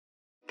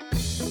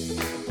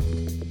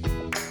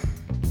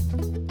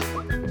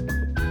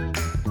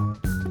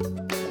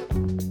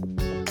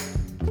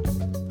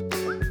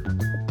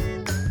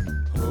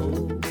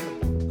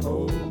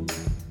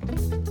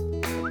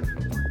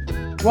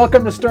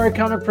Welcome to Story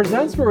Comic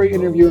Presents, where we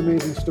interview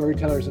amazing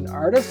storytellers and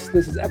artists.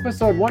 This is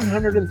episode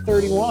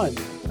 131.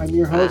 I'm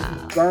your host,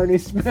 Barney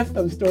Smith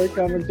of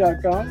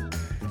StoryComic.com,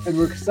 and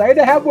we're excited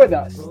to have with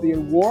us the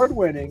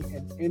award-winning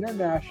and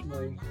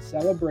internationally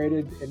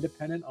celebrated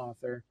independent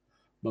author,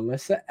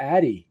 Melissa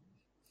Addy.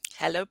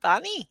 Hello,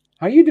 Barney.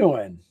 How you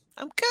doing?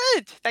 I'm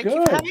good. Thank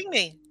you for having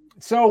me.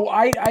 So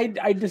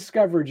I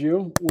discovered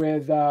you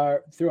with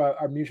through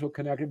our mutual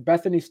connection.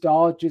 Bethany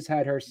Stahl just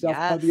had her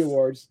Self-Pubby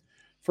Awards.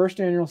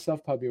 First annual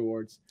Self-Pubby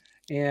Awards,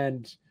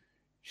 and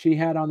she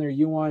had on there,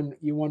 you won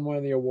one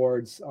of the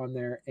awards on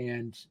there,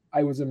 and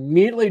I was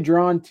immediately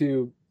drawn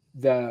to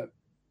the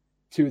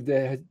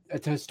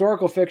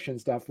historical fiction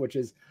stuff, which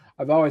is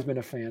I've always been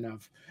a fan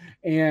of,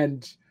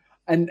 and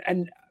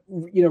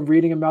you know,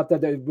 reading about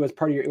that was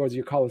part of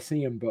your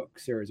Colosseum book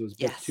series. It was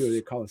book 2 of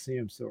the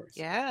Colosseum stories.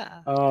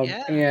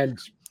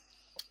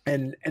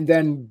 And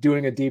then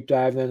doing a deep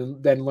dive,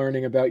 and then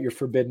learning about your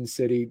Forbidden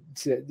City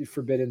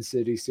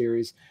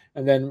series,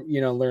 and then,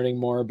 you know, learning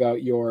more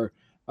about your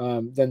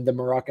then the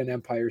Moroccan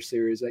Empire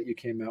series that you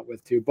came out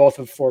with too. Both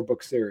of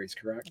 4-book series,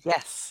 correct?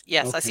 Yes.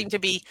 Okay. I seem to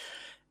be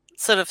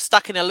sort of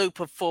stuck in a loop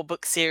of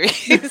 4-book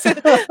series. It's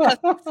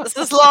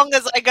as long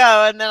as I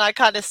go, and then I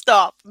kind of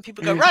stop, and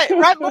people go, write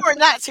more in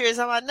that series.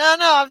 I'm like, no,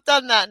 I've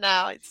done that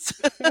now. It's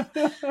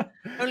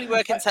only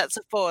working sets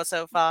of 4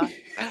 so far.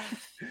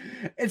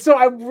 And so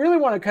I really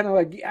want to kind of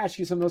like ask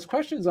you some of those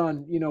questions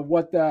on, you know,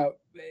 what the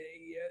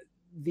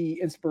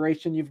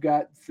inspiration you've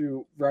got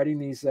through writing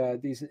these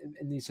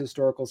in these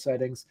historical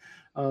settings,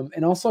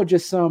 and also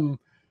just some.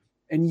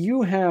 And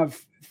you have,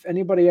 if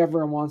anybody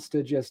ever wants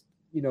to just,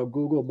 you know,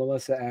 Google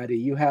Melissa Addy,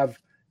 you have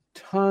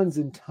tons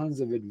and tons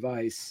of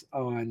advice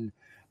on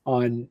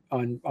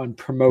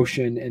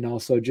promotion, and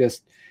also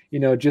just, you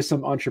know, just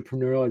some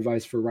entrepreneurial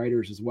advice for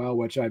writers as well,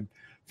 which I've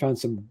found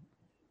some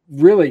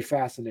really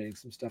fascinating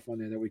stuff on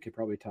there that we could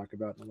probably talk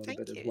about in a little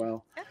bit as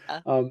well.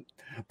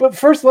 But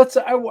first, what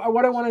I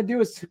want to do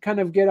is to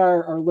kind of get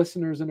our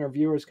listeners and our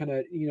viewers kind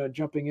of, you know,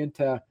 jumping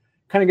into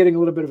kind of getting a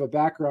little bit of a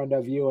background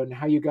of you and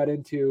how you got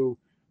into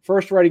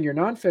first writing your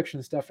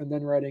nonfiction stuff and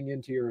then writing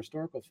into your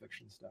historical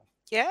fiction stuff.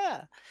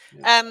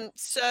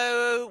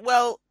 So,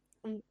 well,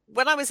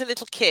 when I was a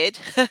little kid,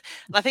 and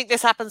I think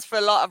this happens for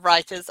a lot of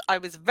writers, I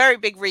was a very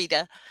big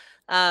reader.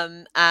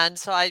 And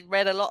so I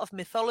read a lot of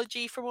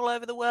mythology from all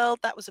over the world.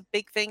 That was a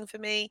big thing for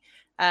me.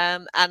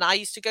 And I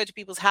used to go to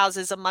people's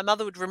houses, and my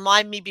mother would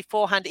remind me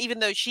beforehand, even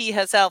though she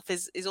herself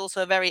is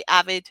also a very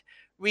avid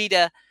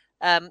reader.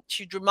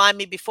 She'd remind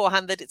me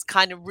beforehand that it's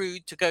kind of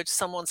rude to go to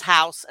someone's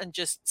house and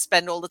just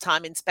spend all the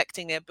time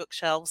inspecting their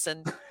bookshelves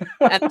and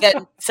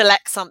then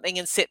select something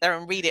and sit there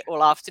and read it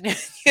all afternoon,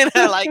 you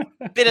know, like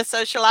a bit of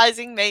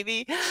socializing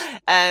maybe.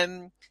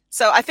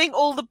 So I think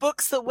all the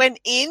books that went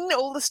in,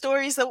 all the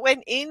stories that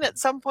went in, at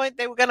some point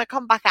they were going to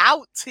come back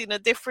out in a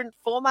different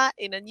format,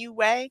 in a new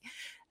way.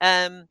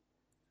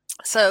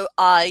 So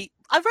I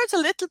wrote a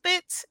little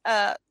bit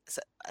as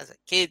a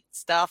kid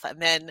stuff,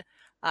 and then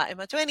in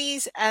my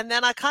 20s, and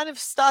then I kind of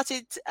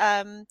started,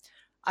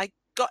 I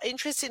got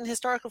interested in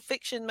historical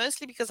fiction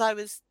mostly because I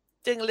was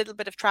doing a little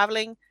bit of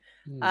traveling.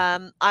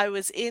 I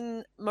was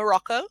in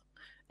Morocco.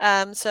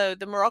 So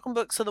the Moroccan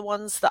books are the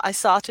ones that I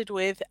started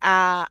with,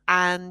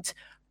 and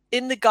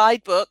in the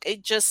guidebook,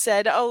 it just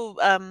said,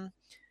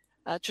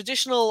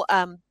 traditional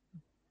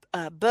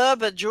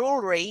Berber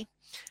jewelry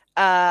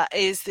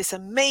is this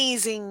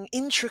amazing,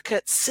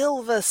 intricate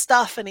silver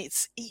stuff, and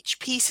each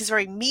piece is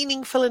very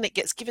meaningful, and it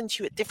gets given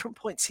to you at different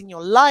points in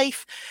your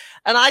life.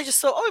 And I just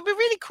thought, it'd be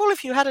really cool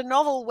if you had a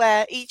novel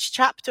where each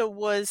chapter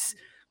was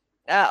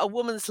a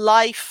woman's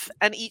life,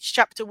 and each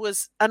chapter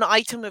was an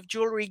item of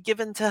jewelry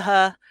given to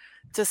her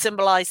to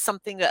symbolize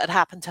something that had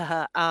happened to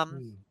her.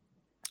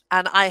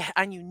 And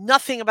I knew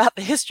nothing about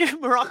the history of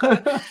Morocco.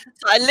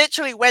 So I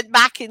literally went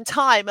back in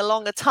time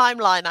along a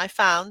timeline I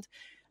found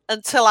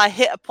until I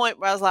hit a point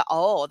where I was like,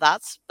 oh,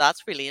 that's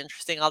really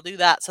interesting. I'll do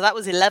that. So that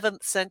was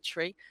 11th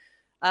century.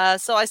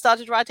 So I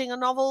started writing a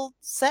novel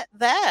set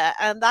there.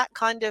 And that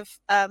kind of,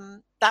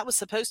 that was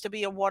supposed to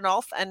be a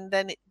one-off. And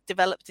then it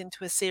developed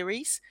into a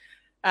series.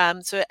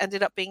 So it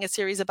ended up being a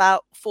series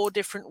about 4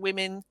 different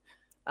women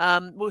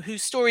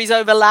whose stories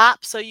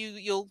overlap. So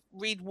you'll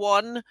read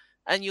one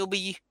and you'll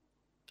be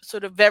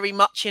sort of very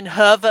much in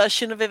her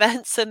version of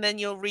events, and then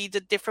you'll read a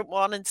different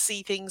one and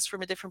see things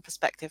from a different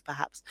perspective,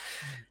 perhaps.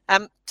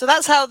 So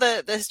that's how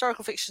the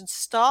historical fiction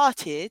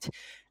started.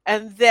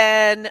 And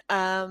then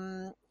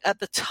at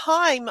the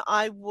time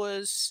I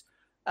was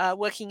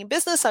working in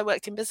business. I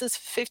worked in business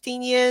for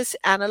 15 years,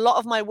 and a lot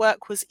of my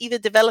work was either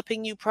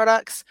developing new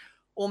products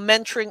or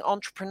mentoring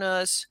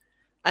entrepreneurs.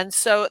 And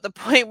so at the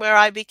point where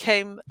I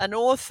became an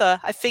author,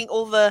 I think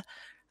all the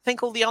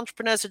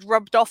entrepreneurs had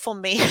rubbed off on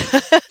me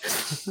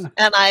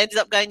and I ended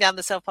up going down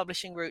the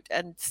self-publishing route,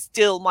 and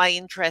still my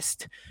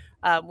interest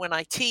when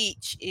I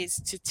teach is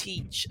to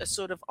teach a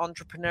sort of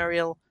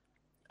entrepreneurial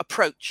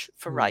approach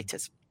for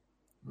writers.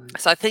 Right.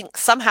 So I think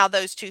somehow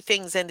those two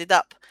things ended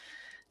up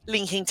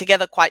linking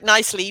together quite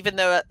nicely, even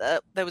though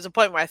there was a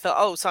point where I thought,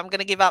 oh, so I'm going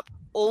to give up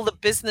all the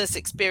business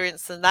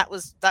experience, and that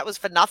was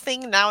for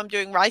nothing. Now I'm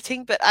doing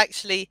writing, but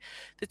actually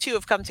the two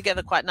have come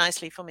together quite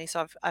nicely for me.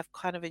 So I've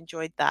kind of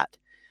enjoyed that.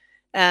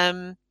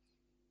 And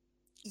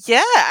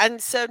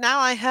so now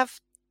I have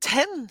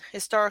 10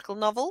 historical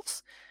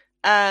novels.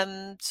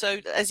 So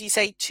as you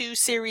say, 2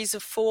 series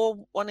of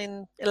 4, one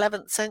in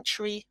 11th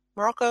century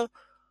Morocco,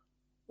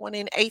 one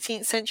in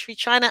 18th century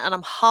China, and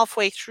I'm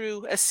halfway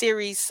through a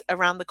series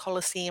around the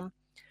Colosseum.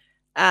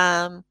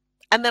 And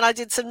then I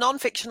did some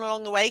nonfiction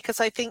along the way, because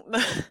I think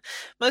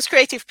most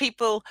creative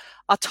people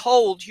are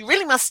told you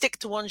really must stick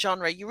to one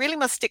genre, you really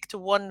must stick to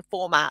one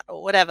format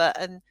or whatever.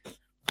 And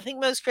I think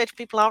most creative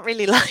people aren't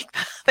really like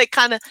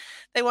that.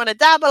 They want to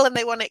dabble, and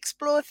they want to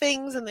explore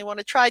things, and they want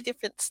to try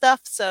different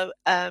stuff. So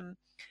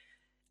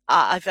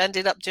I've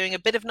ended up doing a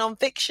bit of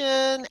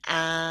nonfiction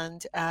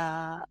and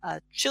a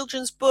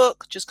children's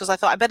book, just because I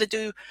thought I better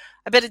do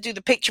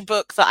the picture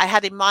book that I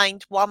had in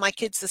mind while my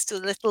kids are still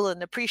little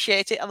and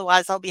appreciate it.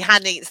 Otherwise, I'll be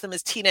handing it to them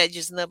as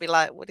teenagers, and they'll be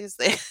like, "What is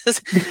this?"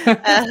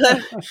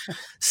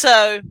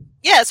 So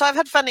I've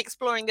had fun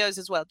exploring those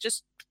as well,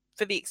 just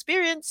for the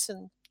experience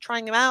and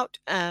trying them out,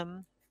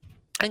 and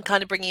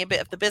kind of bringing a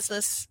bit of the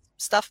business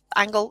stuff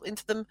angle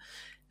into them.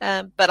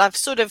 But I've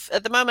sort of,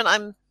 at the moment,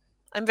 I'm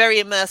very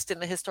immersed in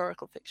the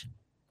historical fiction.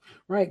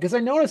 Right, because I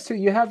noticed too,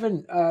 you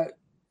haven't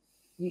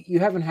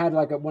had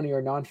like one of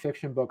your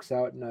nonfiction books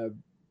out in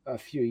a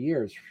few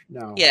years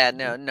now. Yeah,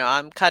 no,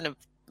 I'm kind of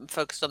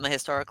focused on the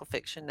historical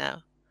fiction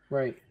now.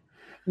 Right.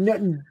 Now,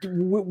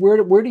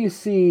 where do you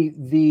see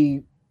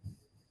the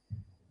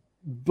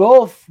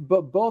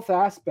both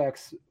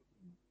aspects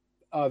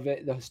of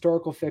it, the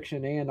historical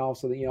fiction and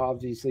also the,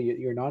 obviously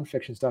your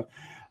nonfiction stuff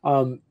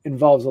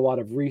involves a lot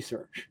of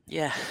research.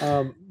 Yeah.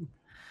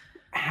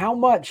 How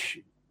much,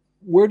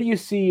 where do you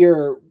see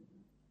your,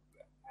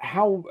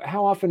 how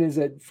often is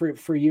it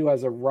for you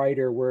as a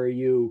writer where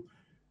you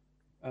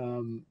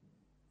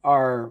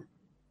are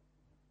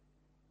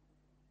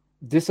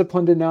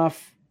disciplined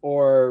enough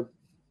or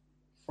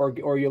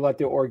you let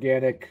the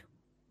organic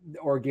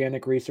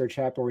research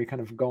happen, where you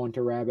kind of go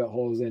into rabbit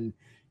holes and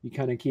you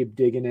kind of keep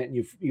digging it,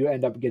 and you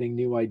end up getting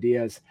new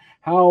ideas?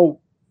 How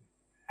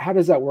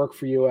does that work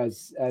for you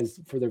as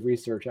for the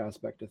research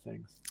aspect of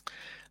things?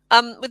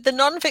 With the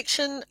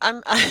nonfiction,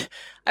 I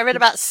read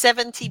about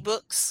 70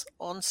 books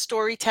on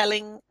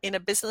storytelling in a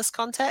business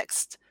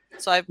context.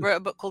 So I wrote a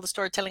book called The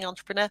Storytelling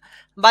Entrepreneur.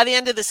 And by the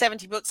end of the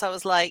 70 books, I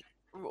was like,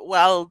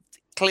 well,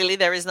 clearly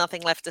there is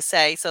nothing left to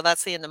say. So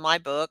that's the end of my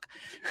book.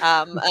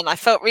 And I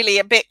felt really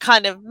a bit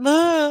kind of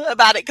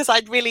about it, because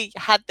I'd really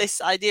had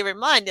this idea in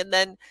mind. And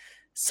then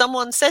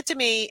someone said to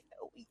me,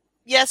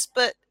 yes,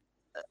 but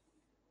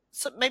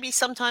so maybe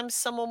sometimes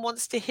someone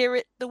wants to hear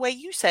it the way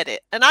you said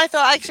it. And I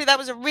thought actually that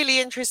was a really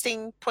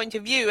interesting point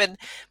of view. And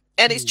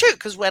it's true,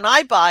 because when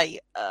I buy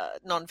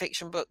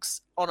nonfiction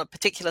books on a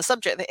particular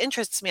subject that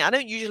interests me, I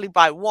don't usually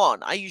buy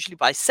one. I usually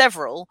buy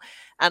several,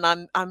 and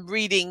I'm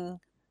reading,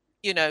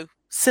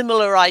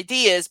 similar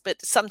ideas,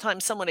 but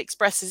sometimes someone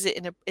expresses it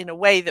in a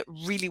way that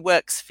really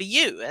works for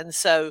you. And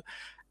so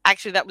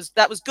actually that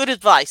was good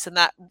advice, and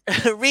that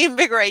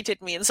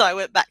reinvigorated me, and so I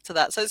went back to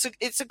that. So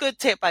it's a good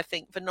tip, I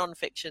think, for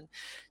nonfiction,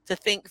 to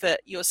think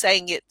that you're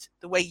saying it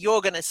the way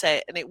you're going to say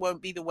it, and it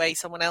won't be the way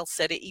someone else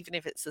said it, even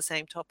if it's the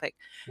same topic.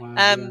 Wow,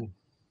 yeah.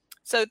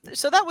 So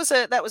that was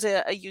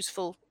a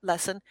useful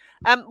lesson.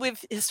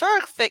 With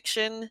historical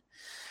fiction,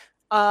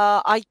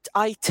 I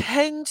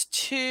tend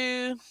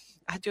to,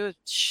 I do a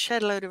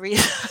shed load of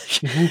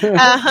research.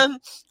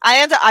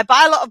 I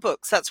buy a lot of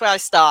books. That's where I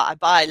start. I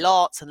buy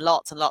lots and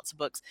lots and lots of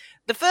books.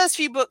 The first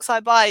few books I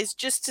buy is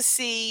just to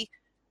see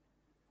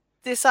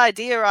this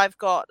idea I've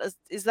got.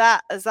 Has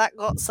that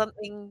got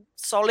something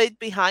solid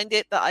behind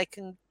it that I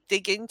can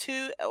dig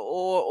into,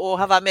 or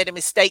have I made a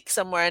mistake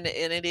somewhere and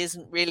it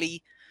isn't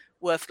really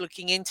worth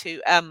looking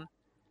into?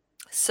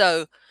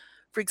 So,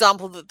 for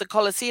example, the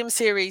Colosseum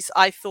series,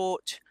 I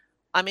thought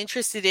I'm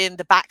interested in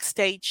the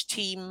backstage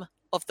team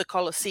of the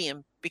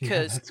Colosseum,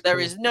 because there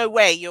is no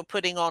way you're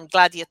putting on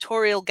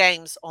gladiatorial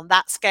games on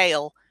that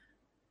scale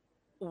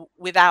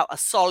without a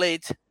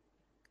solid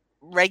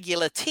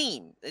regular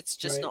team. It's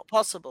just not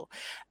possible.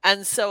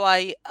 And so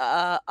I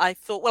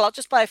thought, well, I'll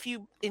just buy a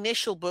few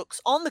initial books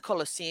on the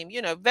Colosseum,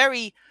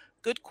 very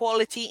good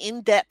quality,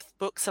 in-depth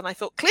books. And I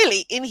thought,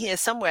 clearly in here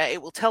somewhere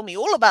it will tell me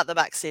all about the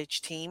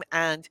backstage team,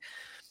 and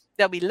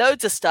there'll be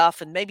loads of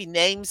stuff and maybe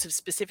names of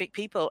specific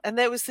people. And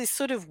there was this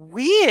sort of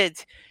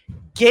weird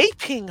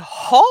gaping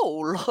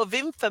hole of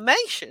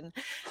information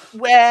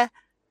where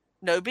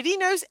nobody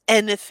knows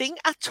anything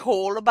at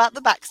all about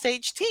the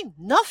backstage team.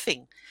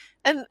 Nothing.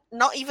 And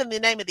not even the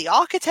name of the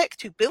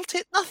architect who built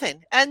it.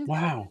 Nothing. And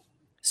wow.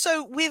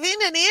 So within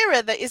an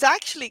era that is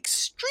actually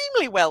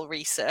extremely well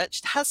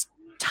researched, has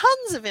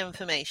tons of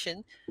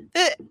information.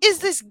 There is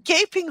this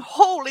gaping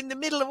hole in the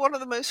middle of one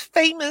of the most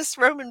famous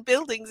Roman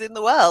buildings in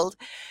the world.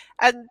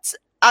 And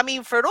I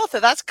mean, for an author,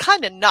 that's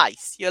kind of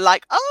nice. You're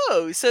like,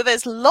 oh, so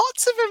there's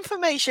lots of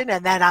information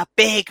and then a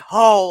big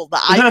hole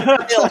that I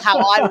can fill how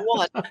I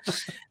want.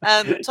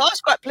 So I was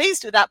quite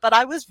pleased with that, but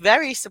I was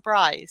very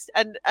surprised.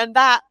 And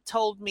that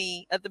told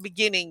me at the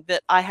beginning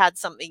that I had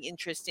something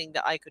interesting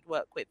that I could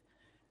work with.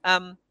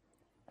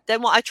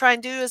 Then what I try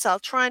and do is I'll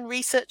try and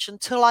research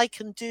until I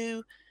can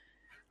do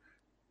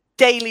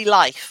daily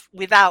life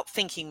without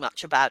thinking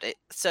much about it.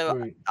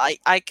 So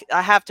right.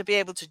 I have to be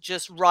able to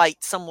just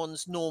write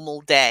someone's normal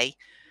day.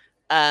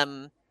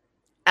 And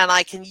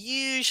I can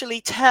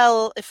usually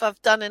tell if I've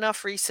done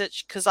enough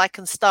research because I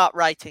can start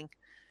writing.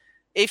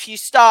 If you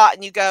start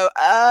and you go,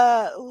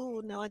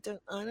 oh no, I don't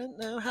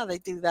know how they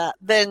do that,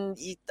 then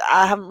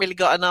I haven't really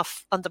got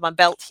enough under my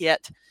belt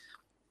yet.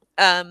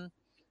 And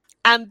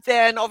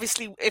then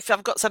obviously if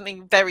I've got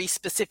something very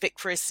specific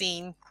for a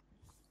scene,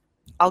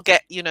 I'll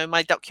get,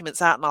 my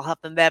documents out and I'll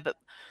have them there. But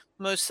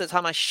most of the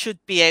time I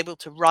should be able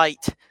to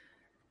write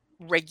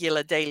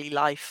regular daily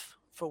life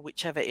for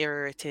whichever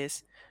era it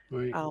is.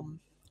 Right.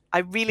 I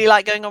really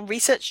like going on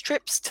research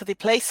trips to the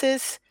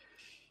places.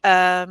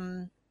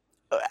 And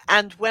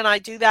when I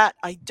do that,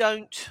 I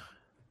don't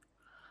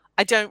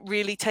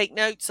really take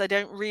notes. I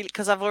don't really,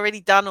 because I've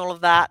already done all of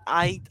that.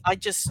 I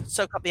just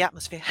soak up the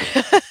atmosphere.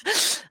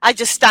 I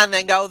just stand there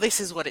and go, oh, this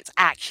is what it's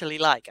actually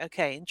like.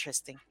 Okay,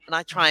 interesting. And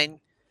I try and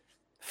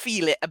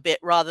feel it a bit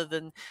rather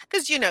than,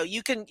 because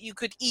you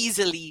could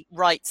easily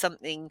write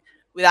something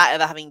without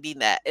ever having been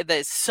there.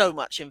 There's so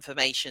much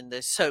information.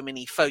 There's so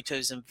many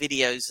photos and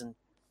videos and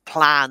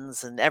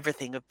plans and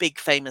everything of big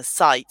famous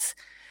sites.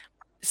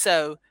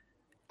 So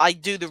I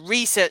do the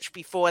research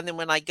before, and then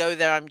when I go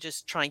there, I'm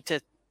just trying to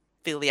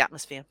feel the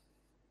atmosphere.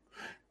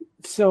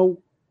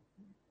 So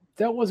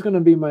that was going to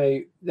be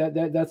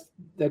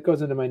that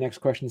goes into my next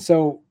question.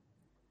 So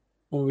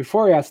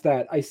before I ask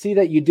that, I see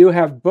that you do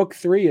have book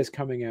 3 is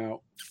coming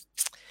out.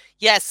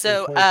 Yes.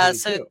 So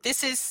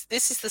this is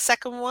the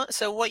second one.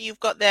 So what you've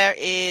got there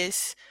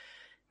is,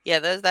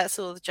 that's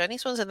all the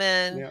Chinese ones, and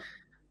then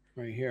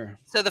right here.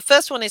 So the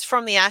first one is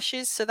From the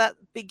Ashes. So that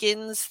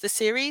begins the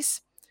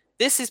series.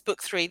 This is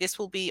book 3. This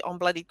will be on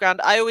Bloodied Ground.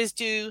 I always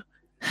do.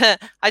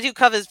 I do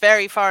covers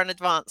very far in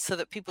advance so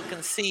that people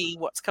can see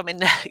what's coming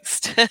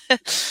next.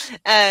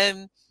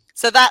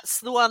 So that's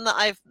the one that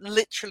I've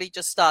literally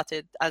just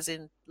started, as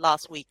in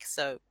last week.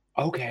 So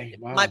okay,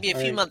 wow. It might be a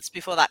few months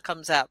before that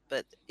comes out,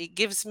 but it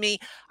gives me,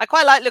 I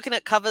quite like looking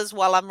at covers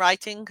while I'm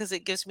writing because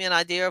it gives me an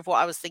idea of what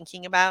I was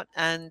thinking about,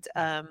 and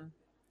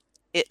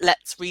it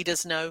lets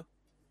readers know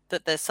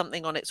that there's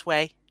something on its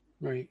way.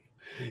 Right.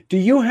 Do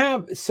you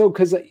have,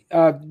 because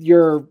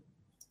your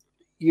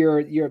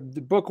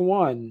the book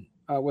 1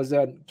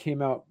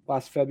 came out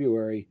last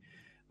February.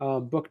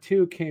 Book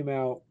 2 came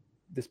out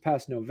this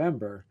past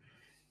November.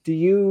 Are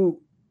you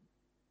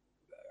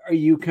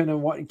kind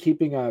of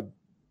keeping a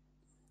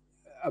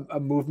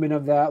movement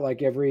of that,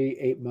 like every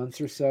 8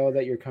 months or so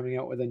that you're coming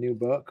out with a new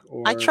book?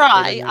 Or I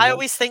try. I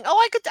always think,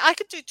 I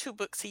could do 2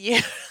 books a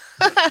year.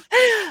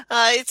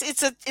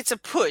 It's a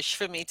push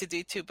for me to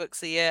do 2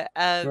 books a year.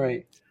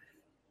 Right.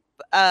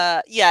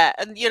 And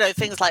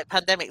things like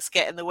pandemics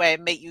get in the way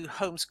and make you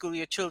homeschool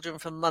your children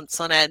for months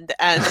on end,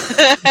 and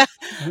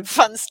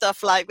fun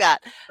stuff like that.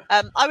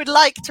 I would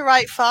like to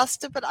write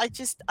faster, but I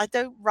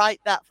don't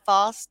write that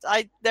fast.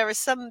 There are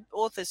some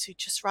authors who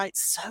just write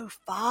so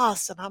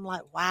fast, and I'm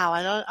like, wow,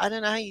 I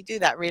don't know how you do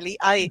that, really.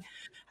 I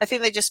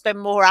think they just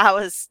spend more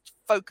hours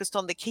focused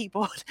on the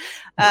keyboard.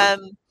 I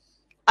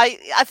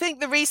think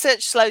the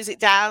research slows it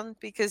down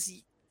because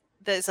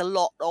there's a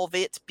lot of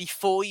it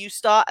before you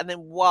start, and then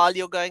while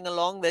you're going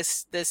along,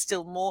 there's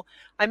still more.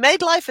 I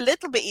made life a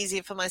little bit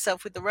easier for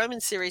myself with the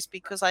Roman series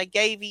because I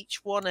gave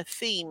each one a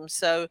theme.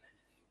 So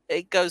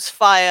it goes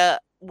fire,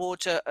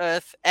 water,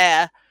 earth,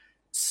 air.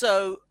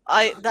 So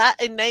that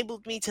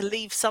enabled me to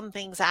leave some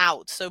things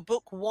out. So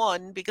book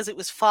 1, because it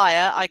was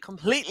fire, I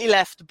completely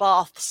left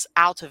baths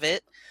out of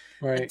it.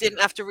 Right. I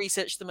didn't have to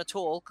research them at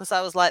all because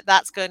I was like,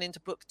 that's going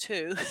into book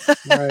 2.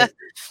 Right.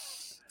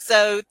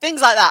 So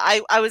things like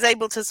that, I was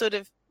able to sort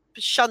of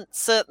shunt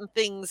certain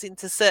things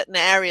into certain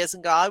areas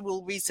and go, I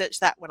will research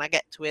that when I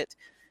get to it.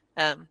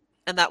 And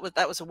that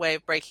was a way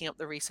of breaking up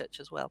the research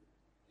as well.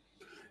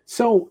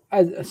 So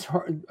as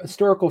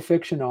historical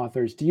fiction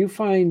authors, do you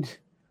find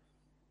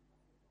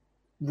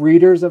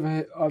readers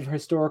of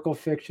historical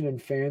fiction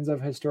and fans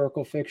of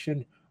historical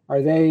fiction,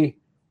 are they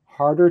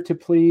harder to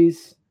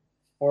please,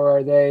 or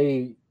are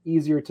they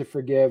easier to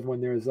forgive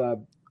when there's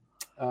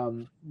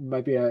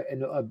might be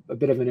a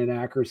bit of an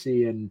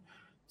inaccuracy and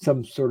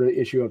some sort of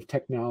issue of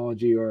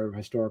technology or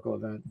historical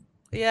event?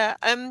 Yeah,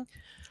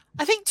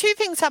 I think 2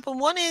 things happen.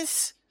 One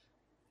is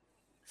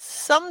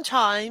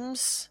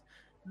sometimes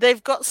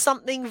they've got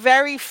something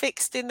very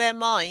fixed in their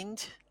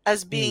mind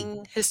as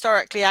being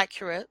historically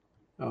accurate.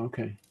 Oh,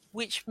 okay.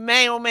 Which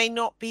may or may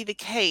not be the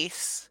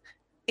case.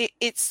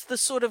 It's the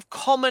sort of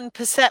common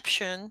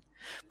perception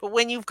But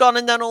when you've gone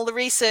and done all the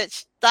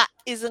research, that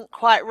isn't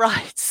quite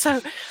right.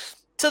 So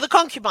the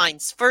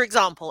concubines, for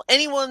example,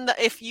 anyone that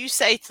if you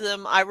say to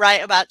them, I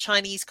write about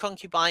Chinese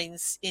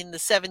concubines in the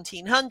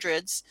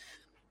 1700s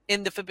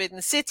in the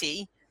Forbidden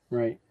City,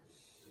 right,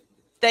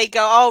 they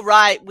go, oh,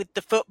 right, with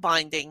the foot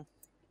binding,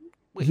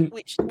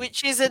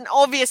 which is an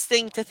obvious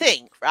thing to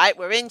think, right?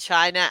 We're in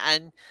China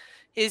and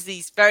here's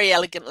these very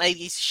elegant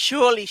ladies.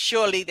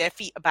 Surely their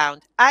feet are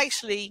bound.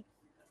 Actually,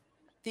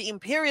 the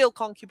imperial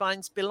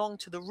concubines belong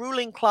to the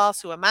ruling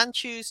class, who are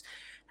Manchus,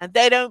 and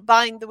they don't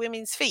bind the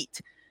women's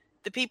feet.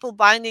 The people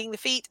binding the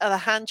feet are the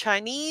Han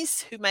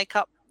Chinese, who make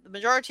up the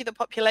majority of the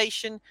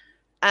population.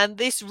 And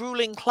this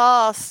ruling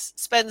class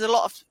spends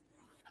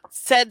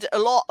said a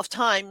lot of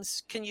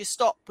times, can you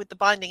stop with the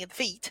binding of the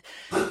feet?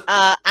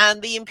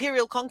 And the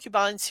imperial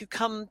concubines who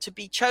come to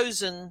be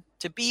chosen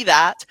to be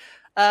that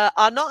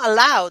are not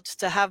allowed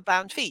to have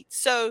bound feet.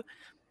 So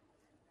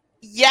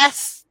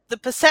yes, the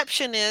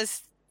perception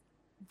is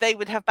they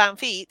would have bound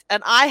feet,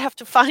 and I have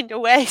to find a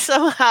way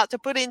somehow to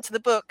put into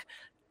the book,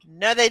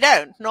 no, they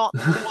don't, not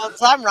the ones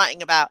I'm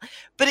writing about.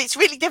 But it's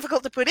really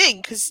difficult to put in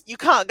because you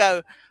can't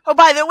go, oh,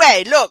 by the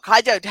way, look,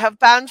 I don't have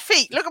bound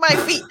feet. Look at my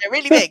feet. They're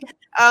really big.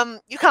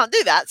 You can't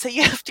do that. So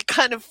you have to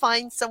kind of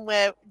find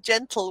somewhere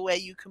gentle where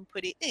you can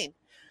put it in.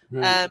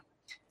 Right.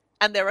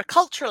 And there are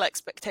cultural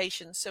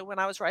expectations. So when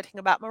I was writing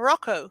about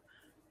Morocco,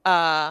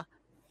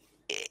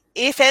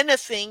 if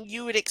anything,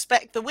 you would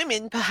expect the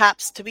women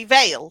perhaps to be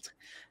veiled.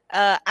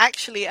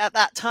 Actually, at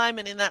that time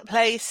and in that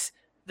place,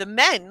 the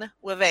men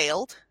were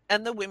veiled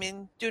and the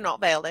women do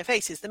not veil their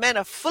faces. The men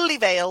are fully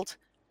veiled,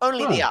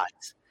 only the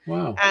eyes.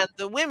 Wow. And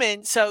the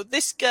women, so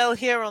this girl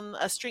here on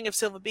a string of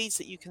silver beads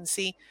that you can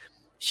see,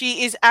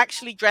 she is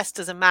actually dressed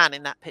as a man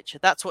in that picture.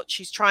 That's what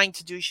she's trying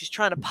to do. She's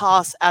trying to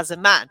pass as a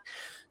man.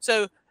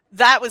 So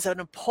that was an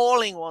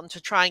appalling one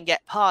to try and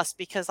get past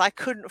because I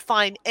couldn't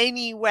find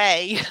any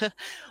way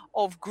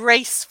of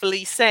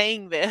gracefully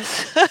saying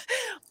this.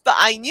 But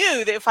I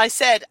knew that if I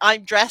said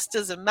I'm dressed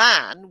as a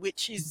man,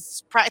 which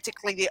is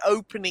practically the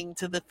opening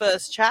to the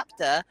first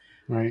chapter,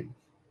 right,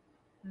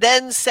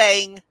 then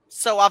saying,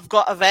 so I've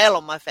got a veil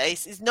on my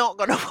face is not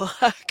going to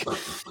work.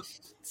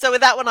 So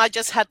with that one, I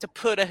just had to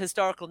put a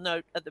historical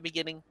note at the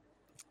beginning.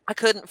 I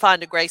couldn't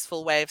find a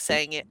graceful way of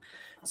saying it.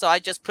 So I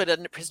just put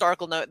a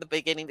historical note at the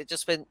beginning that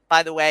just went,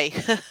 by the way,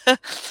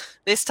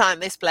 this time,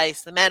 this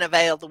place, the men are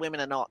veiled, the women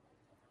are not.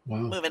 Wow.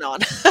 Moving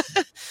on.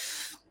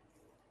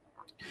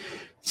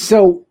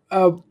 So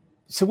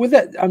with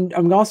that,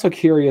 I'm also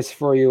curious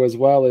for you as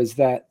well, is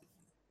that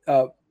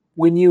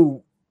when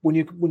you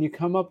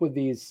come up with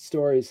these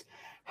stories,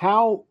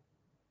 how,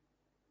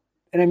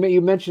 and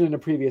you mentioned in a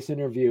previous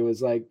interview,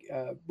 is like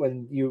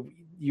when you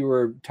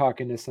were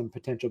talking to some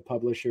potential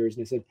publishers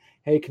and they said,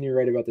 hey, can you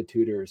write about the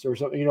Tudors or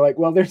something? You're like,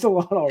 well, there's a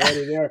lot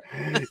already there.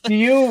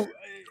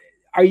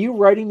 Are you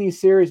writing these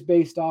series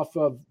based off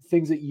of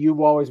things that you've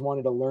always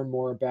wanted to learn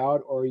more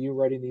about, or are you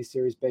writing these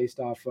series based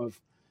off of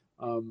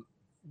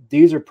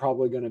these are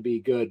probably going to be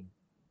good.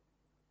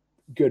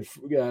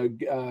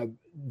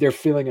 They're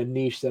filling a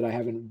niche that I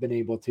haven't been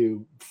able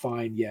to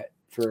find yet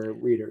for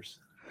readers?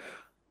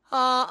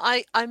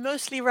 I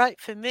mostly write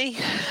for me.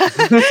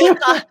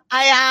 I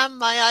am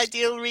my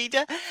ideal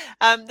reader.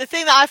 The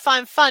thing that I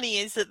find funny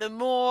is that the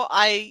more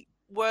I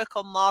work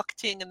on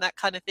marketing and that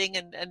kind of thing,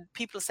 and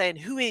people are saying,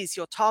 who is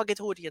your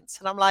target audience?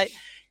 And I'm like,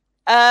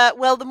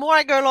 well, the more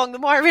I go along, the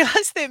more I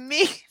realize they're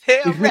me.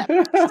 They are me.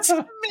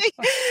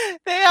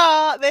 They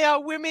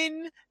are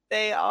women.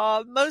 They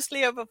are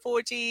mostly over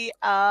 40,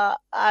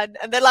 and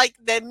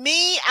they're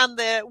me, and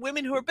they're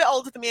women who are a bit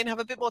older than me and have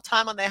a bit more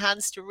time on their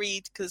hands to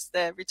read because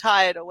they're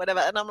retired or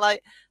whatever. And I'm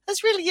like,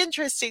 that's really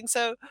interesting.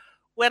 So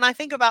when I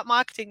think about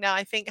marketing now,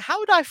 I think, how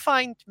would I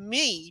find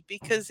me?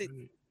 Because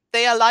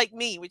they are like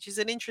me, which is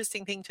an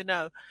interesting thing to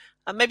know.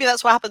 And maybe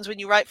that's what happens when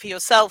you write for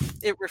yourself.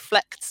 It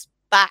reflects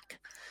back.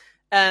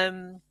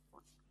 So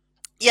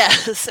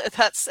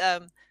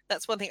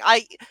that's one thing.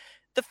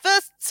 The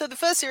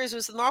first series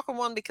was the Moroccan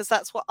one because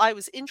that's what I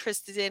was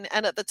interested in.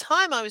 And at the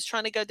time I was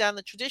trying to go down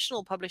the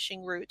traditional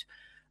publishing route.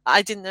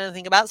 I didn't know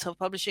anything about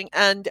self-publishing,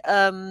 and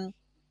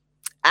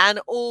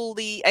all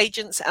the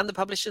agents and the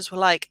publishers were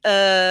like,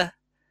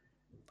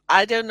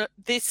 I don't know,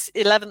 this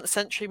 11th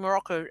century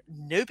Morocco,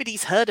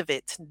 nobody's heard of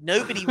it.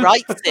 Nobody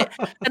writes it.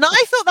 And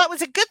I thought that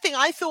was a good thing.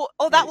 I thought,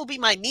 oh, that will be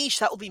my niche.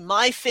 That will be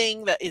my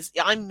thing that is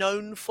I'm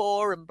known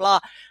for and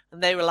blah.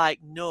 And they were like,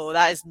 no,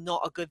 that is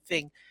not a good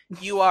thing.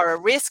 You are a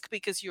risk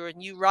because you're a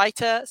new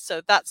writer.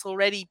 So that's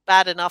already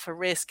bad enough a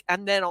risk.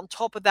 And then on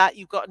top of that,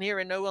 you've got an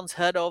era no one's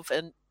heard of.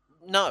 And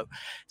no.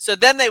 So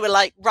then they were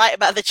like, write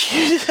about the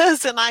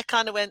Tudors. And I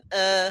kind of went,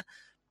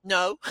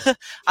 no,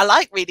 I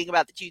like reading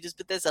about the Tudors,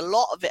 but there's a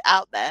lot of it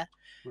out there.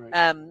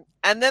 Right.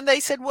 And then they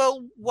said,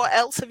 well, what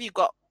else have you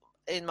got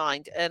in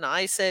mind? And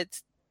I said,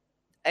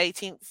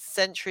 18th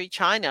century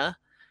China.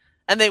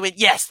 And they went,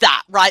 yes,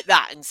 write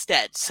that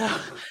instead. So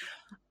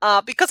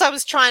because I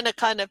was trying to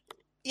kind of,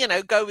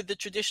 go with the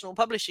traditional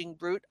publishing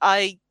route,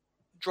 I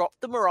dropped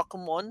the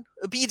Moroccan one,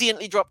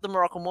 obediently dropped the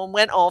Moroccan one,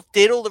 went off,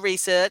 did all the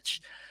research,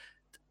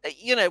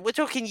 we're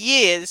talking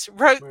years,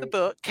 wrote the Right.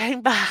 book,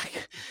 came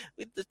back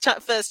with the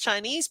first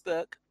Chinese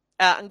book,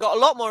 and got a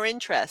lot more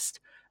interest.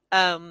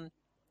 And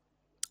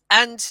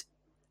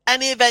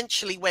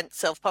eventually went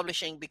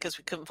self-publishing because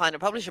we couldn't find a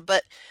publisher.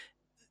 But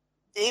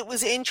it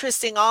was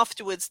interesting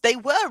afterwards. They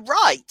were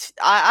right.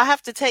 I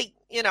have to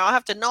I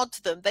have to nod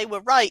to them. They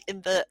were right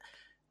in that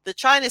the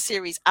China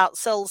series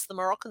outsells the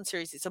Moroccan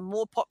series. It's a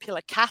more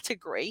popular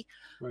category.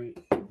 Right.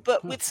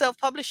 But with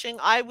self-publishing,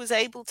 I was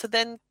able to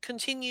then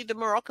continue the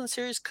Moroccan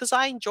series because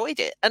I enjoyed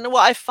it. And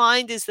what I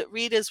find is that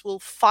readers will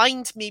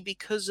find me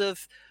because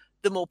of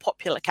the more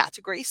popular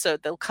category. So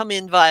they'll come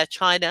in via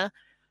China,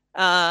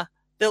 they'll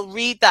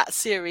read that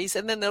series,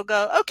 and then they'll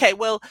go, okay,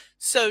 well,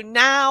 so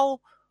now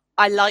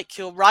I like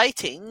your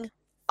writing.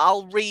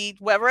 I'll read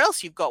wherever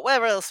else you've got.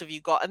 Wherever else have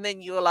you got? And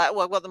then you're like,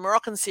 well, I've got the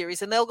Moroccan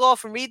series. And they'll go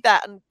off and read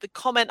that. And the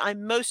comment I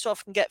most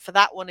often get for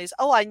that one is,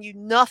 oh, I knew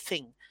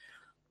nothing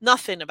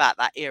about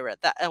that era,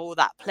 or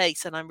that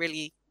place, and I'm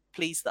really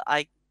pleased that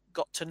I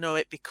got to know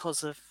it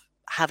because of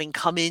having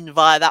come in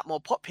via that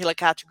more popular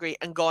category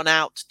and gone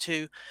out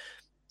to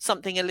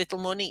something a little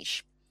more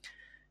niche,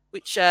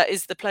 which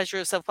is the pleasure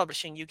of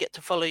self-publishing. You get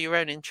to follow your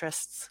own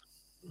interests.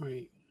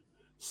 Right.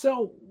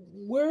 So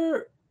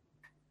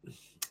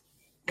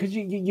because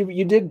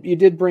you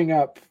did bring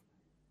up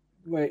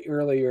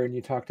earlier, and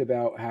you talked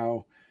about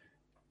how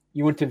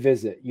you went to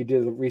visit, you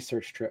did the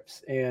research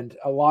trips, and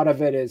a lot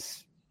of it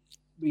is,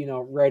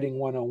 writing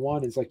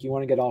 101 is like you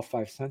want to get all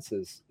five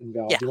senses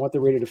involved. Yeah. You want the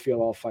reader to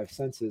feel all five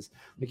senses.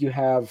 Like you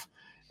have,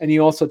 and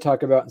you also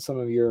talk about in some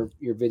of your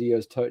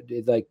videos,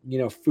 like,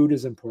 food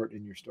is important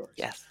in your stories.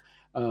 Yes.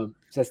 So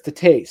that's the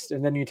taste.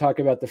 And then you talk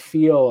about the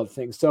feel of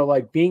things. So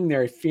like being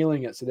there,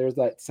 feeling it. So there's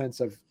that sense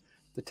of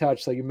the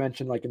touch. So you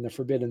mentioned like in the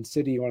Forbidden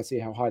City, you want to see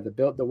how high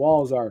the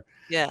walls are.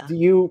 Yeah.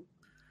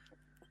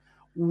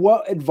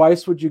 What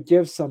advice would you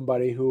give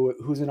somebody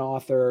who's an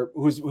author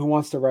who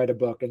wants to write a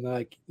book, and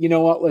like, you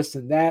know what,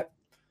 listen, that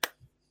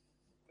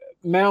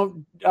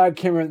Mount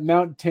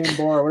Tambora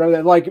or whatever,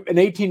 that, like in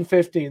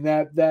 1815,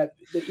 that the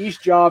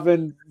East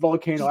Javan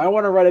volcano, I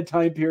want to write a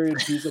time period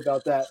piece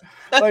about that.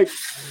 Like,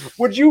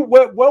 what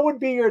would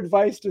be your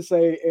advice to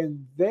say?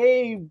 And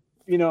they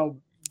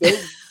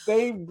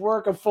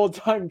work a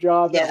full-time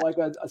job at like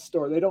a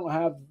store. They don't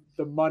have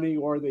the money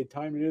or the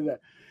time to do that.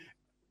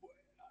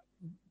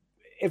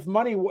 If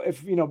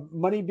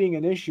money being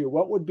an issue,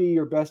 what would be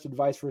your best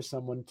advice for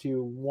someone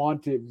to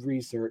want to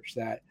research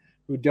that,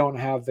 who don't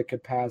have the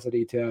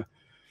capacity to,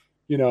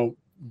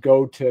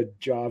 go to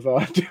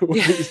Java?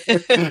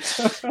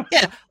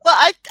 Yeah. Well,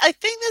 I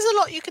think there's a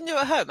lot you can do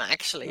at home,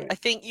 actually. Right. I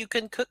think you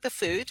can cook the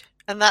food,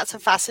 and that's a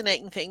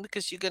fascinating thing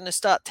because you're going to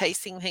start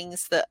tasting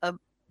things that are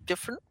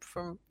different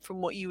from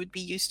what you would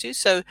be used to.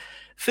 So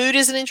food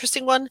is an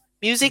interesting one.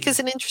 Music is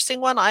an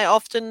interesting one. I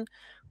often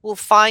will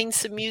find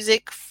some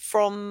music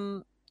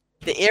from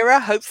the era,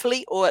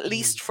 hopefully, or at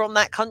least from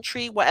that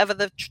country, whatever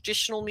the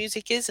traditional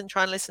music is, and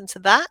try and listen to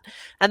that.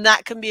 And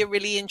that can be a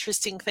really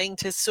interesting thing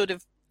to sort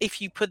of, if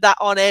you put that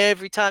on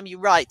every time you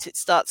write, it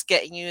starts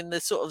getting you in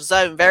the sort of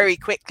zone very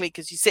quickly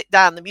because you sit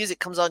down, the music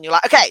comes on, you're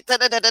like, okay, da,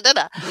 da, da, da, da,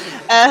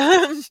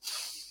 da.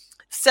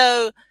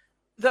 So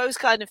those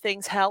kind of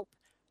things help.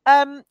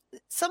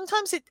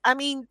 Sometimes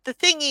the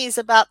thing is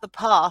about the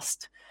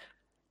past,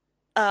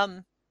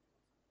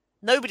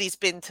 nobody's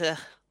been to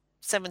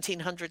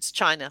 1700s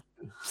China.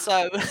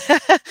 So,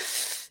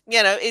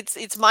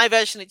 it's my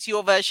version, it's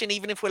your version.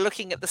 Even if we're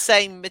looking at the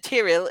same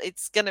material,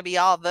 it's going to be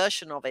our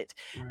version of it.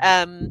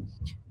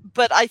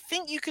 But I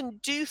think you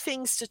can do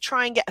things to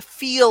try and get a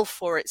feel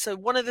for it. So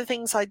one of the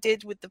things I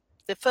did with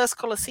the first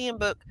Colosseum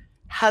book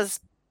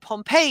has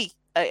Pompeii.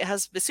 It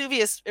has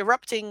Vesuvius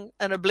erupting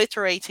and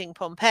obliterating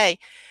Pompeii.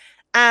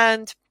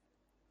 And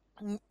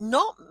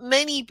not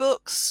many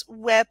books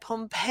where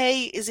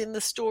Pompeii is in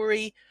the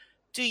story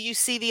do you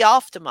see the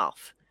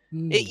aftermath.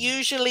 It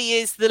usually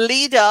is the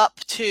lead up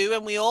to,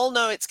 and we all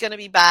know it's going to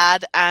be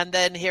bad, and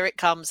then here it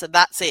comes, and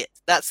that's it.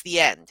 That's the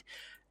end.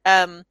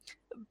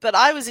 But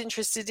I was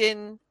interested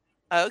in,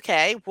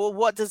 okay, well,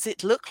 what does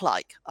it look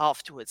like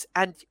afterwards?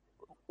 And,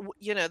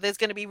 there's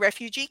going to be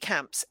refugee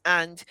camps,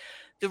 and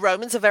the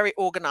Romans are very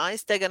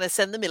organized. They're going to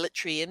send the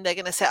military in. They're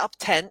going to set up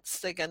tents.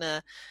 They're going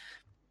to,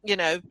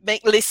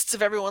 make lists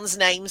of everyone's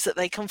names that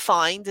they can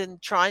find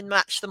and try and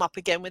match them up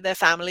again with their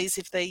families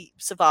if they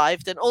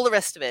survived, and all the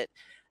rest of it.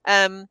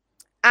 And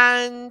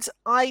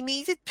I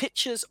needed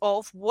pictures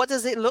of what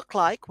does it look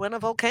like when a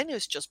volcano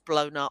is just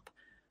blown up.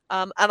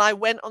 And I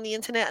went on the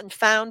internet and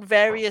found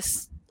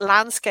various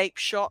landscape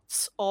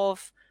shots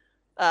of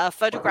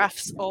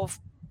photographs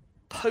of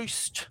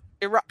post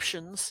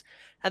eruptions,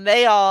 and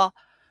they are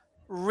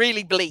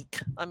really bleak.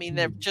 I mean,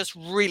 they're just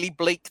really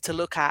bleak to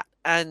look at.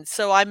 And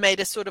so I made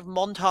a sort of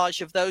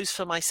montage of those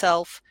for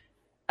myself.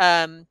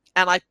 And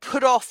I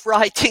put off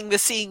writing the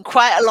scene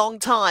quite a long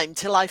time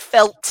till I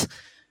felt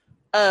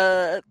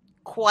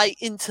quite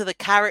into the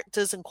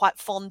characters and quite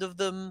fond of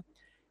them.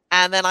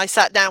 And then I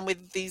sat down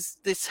with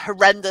this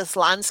horrendous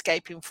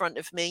landscape in front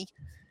of me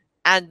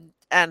and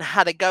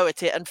had a go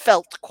at it, and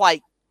felt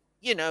quite,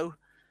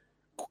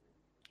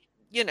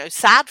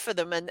 sad for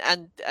them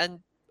and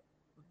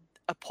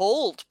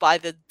appalled by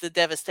the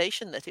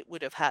devastation that it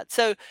would have had.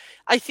 So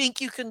I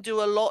think you can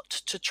do a lot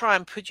to try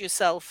and put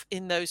yourself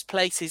in those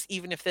places,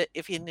 even if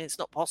it's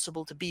not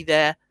possible to be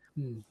there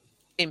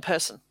in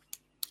person.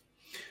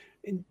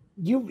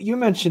 You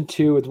mentioned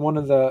too, it's one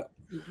of the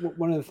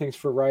things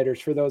for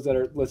writers, for those that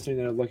are listening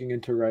that are looking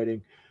into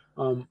writing,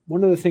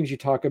 one of the things you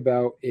talk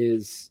about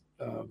is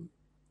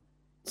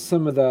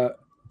some of the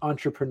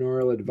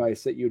entrepreneurial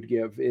advice that you'd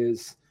give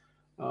is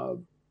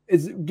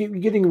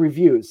getting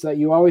reviews. That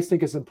you always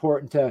think is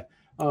important to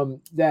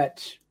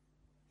that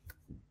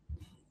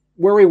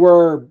where we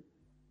were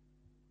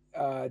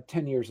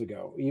 10 years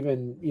ago,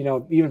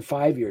 even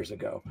 5 years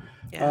ago.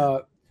 Yeah.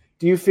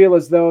 Do you feel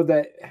as though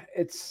that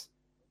it's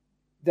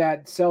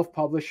that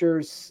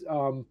self-publishers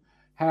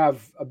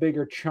have a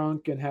bigger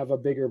chunk and have a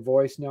bigger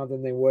voice now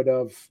than they would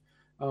have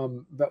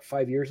about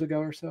 5 years ago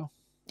or so?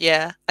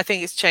 Yeah, I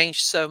think it's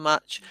changed so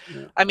much.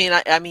 Yeah. I mean,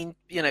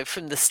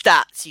 from the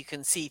stats, you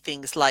can see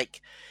things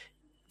like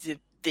the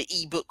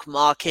ebook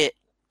market.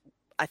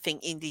 I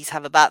think indies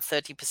have about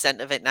 30%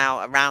 of it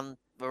now, around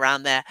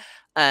there.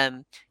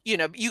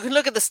 You can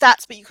look at the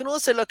stats, but you can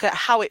also look at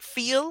how it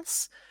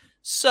feels.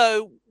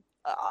 So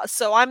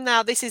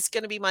this is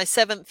going to be my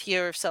 7th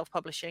year of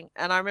self-publishing.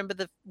 And I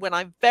remember when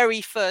I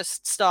very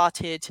first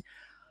started,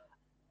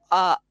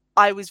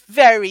 I was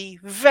very,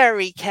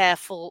 very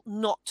careful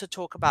not to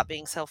talk about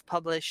being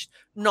self-published,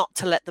 not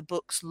to let the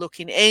books look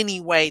in any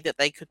way that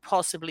they could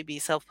possibly be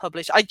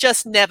self-published. I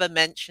just never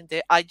mentioned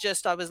it. I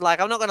was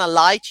like, I'm not going to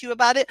lie to you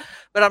about it,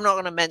 but I'm not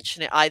going to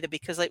mention it either,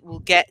 because it will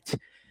get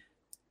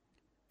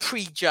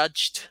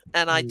prejudged,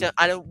 and I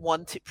don't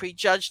want it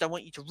prejudged. I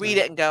want you to read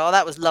it and go, oh,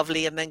 that was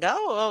lovely, and then go,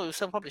 oh,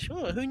 self-published,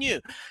 oh, who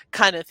knew,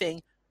 kind of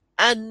thing.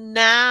 And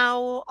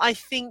now I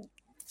think,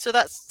 so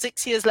that's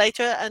 6 years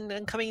later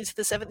and coming into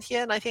the 7th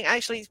year, and I think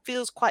actually it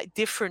feels quite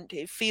different.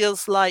 It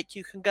feels like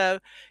you can go,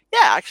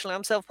 yeah, actually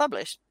I'm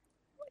self-published,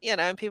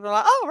 and people are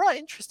like, oh, right,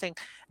 interesting.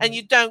 And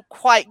you don't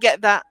quite get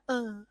that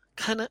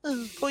kind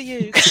of for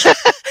you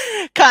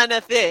kind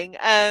of thing.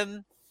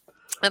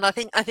 And I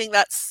think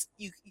that's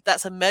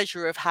a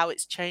measure of how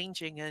it's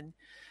changing. And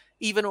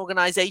even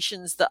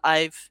organizations that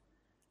I've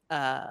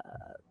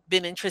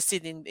been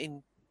interested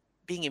in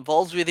being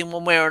involved with in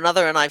one way or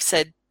another, and I've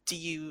said, do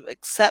you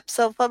accept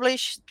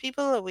self-published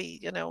people? Are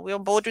we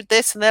on board with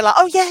this? And they're like,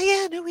 oh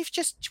yeah, no, we've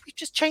just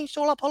changed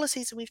all our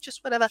policies, and we've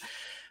just whatever.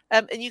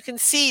 And you can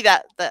see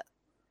that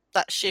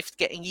shift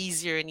getting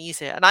easier and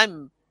easier.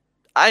 And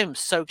I'm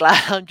so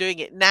glad I'm doing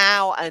it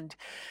now. And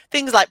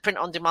things like print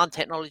on demand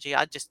technology,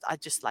 I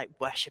just like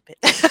worship it.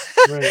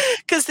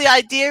 Because the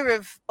idea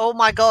of, oh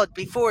my God,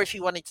 before, if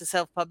you wanted to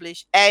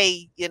self-publish,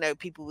 A,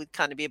 people would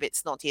kind of be a bit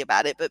snotty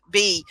about it, but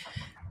B,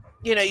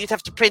 you'd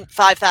have to print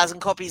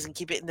 5,000 copies and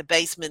keep it in the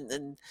basement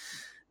and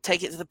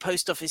take it to the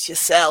post office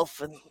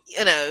yourself. And,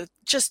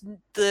 just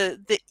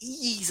the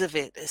ease of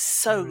it is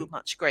so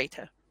much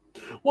greater.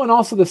 Well, and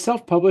also the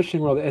self-publishing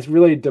world has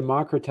really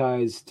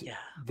democratized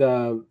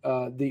the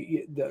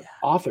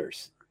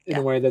authors in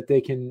a way that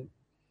they can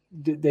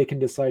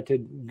decide to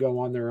go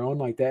on their own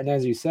like that. And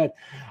as you said,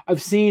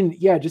 I've seen,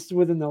 just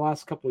within the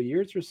last couple of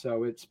years or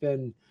so, it's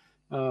been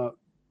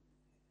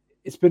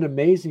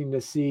amazing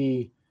to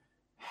see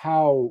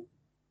how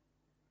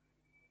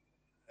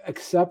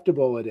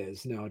acceptable it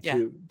is now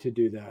to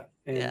do that.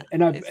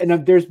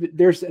 And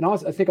there's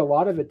also, I think a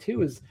lot of it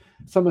too is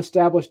some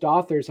established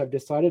authors have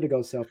decided to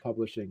go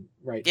self-publishing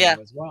now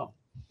as well.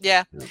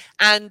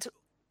 And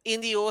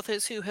indie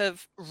authors who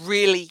have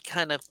really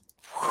kind of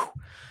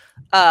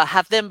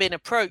have then been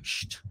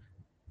approached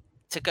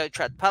to go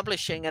trad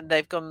publishing, and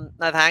they've gone,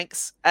 no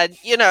thanks. And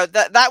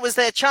that was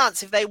their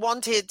chance. If they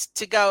wanted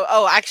to go,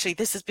 oh, actually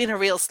this has been a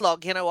real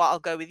slog, you know what, I'll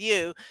go with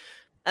you.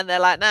 And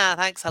they're like, nah,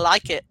 thanks, I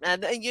like it.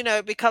 And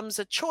it becomes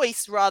a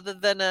choice rather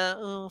than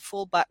a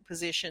fallback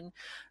position.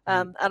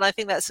 And I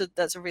think that's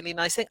a really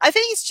nice thing. I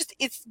think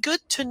it's good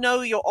to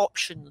know your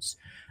options.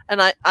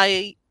 And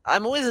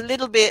I'm always a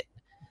little bit,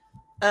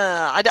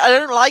 I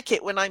don't like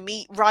it when I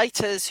meet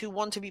writers who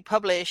want to be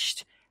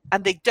published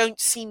and they don't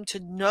seem to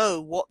know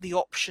what the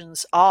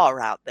options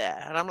are out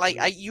there. And I'm like,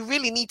 you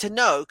really need to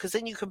know, because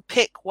then you can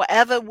pick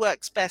whatever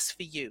works best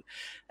for you.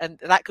 And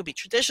that could be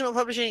traditional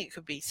publishing, it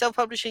could be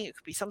self-publishing, it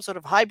could be some sort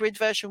of hybrid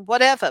version,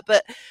 whatever.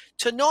 But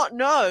to not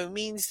know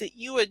means that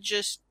you are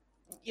just,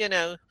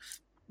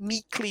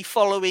 meekly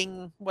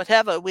following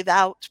whatever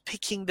without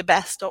picking the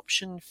best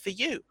option for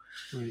you.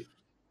 Right.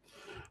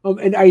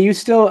 And are you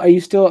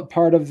still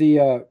part of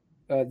the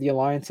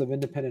Alliance of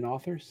Independent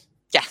Authors?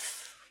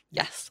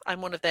 Yes,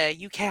 I'm one of their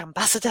UK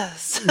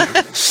ambassadors.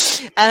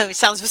 It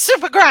sounds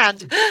super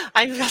grand.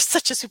 I have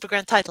such a super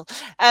grand title.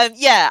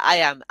 I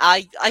am.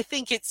 I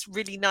think it's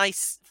really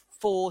nice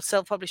for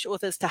self-published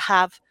authors to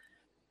have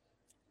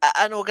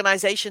an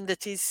organization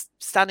that is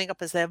standing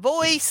up as their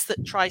voice,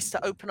 that tries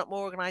to open up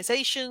more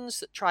organizations,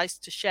 that tries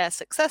to share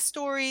success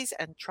stories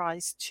and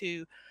tries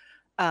to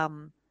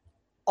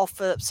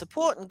offer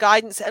support and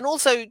guidance, and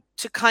also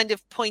to kind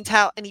of point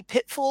out any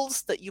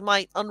pitfalls that you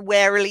might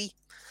unwarily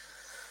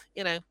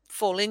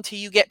fall into.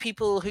 You get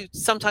people who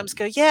sometimes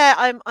go, yeah,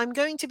 I'm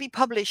going to be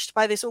published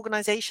by this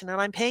organization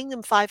and I'm paying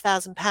them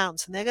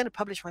 £5,000 and they're going to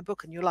publish my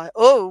book. And you're like,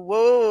 oh,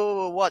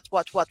 whoa, what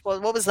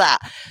was that?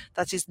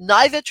 That is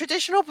neither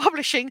traditional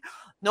publishing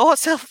nor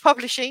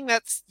self-publishing.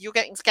 You're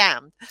getting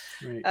scammed.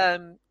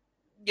 Right.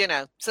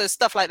 So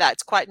stuff like that.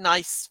 It's quite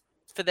nice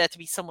for there to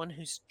be someone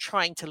who's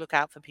trying to look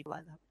out for people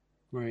like that.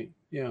 Right.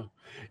 Yeah.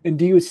 And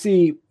do you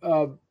see,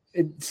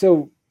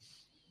 so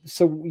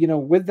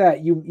with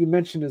that, you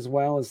mentioned as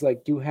well as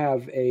like you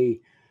have a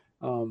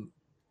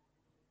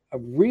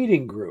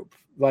reading group,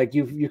 like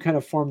you kind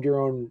of formed your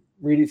own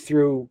read it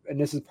through, and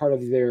this is part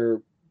of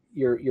your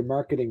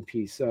marketing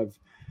piece of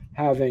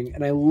having,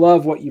 and I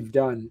love what you've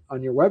done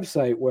on your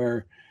website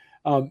where,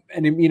 and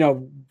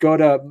go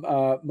to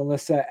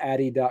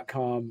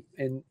melissaaddy.com,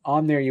 and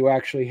on there you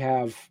actually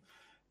have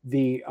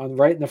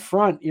right in the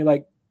front, you're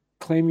like,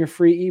 claim your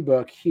free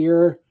ebook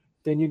here.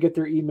 Then you get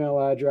their email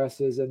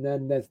addresses, and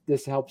then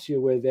this helps you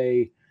with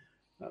a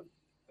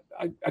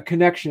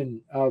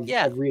connection of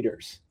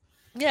readers.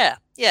 Yeah.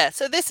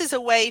 So this is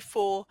a way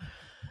for,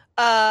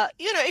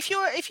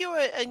 if you're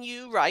a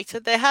new writer,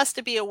 there has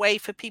to be a way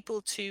for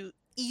people to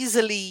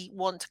easily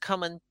want to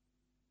come and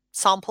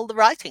sample the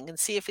writing and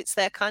see if it's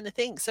their kind of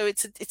thing. So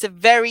it's a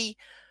very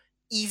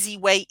easy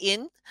way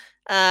in,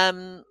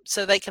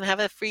 so they can have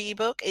a free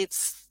ebook.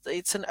 It's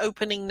an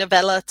opening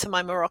novella to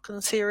my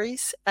Moroccan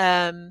series.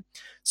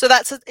 So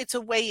it's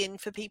a way in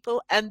for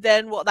people. And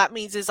then what that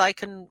means is I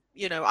can,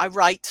 I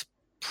write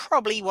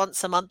probably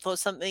once a month or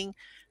something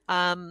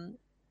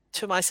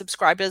to my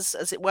subscribers,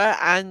 as it were,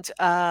 and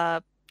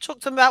talk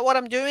to them about what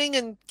I'm doing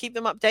and keep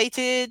them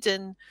updated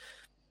and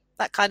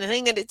that kind of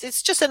thing. And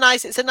it's just a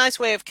nice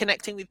way of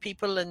connecting with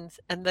people, and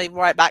they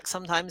write back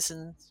sometimes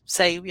and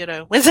say,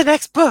 when's the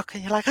next book?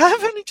 And you're like,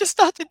 I've only just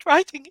started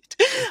writing it.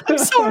 I'm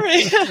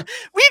sorry. Read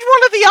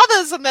one of the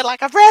others. And they're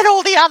like, I've read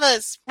all the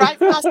others. Write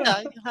faster. You're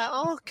like,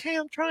 oh, okay,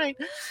 I'm trying.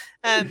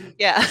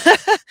 Yeah.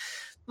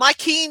 My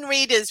keen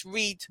readers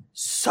read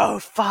so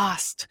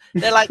fast.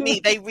 They're like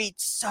me. They read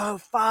so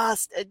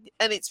fast.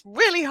 And it's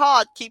really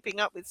hard keeping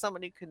up with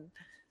someone who can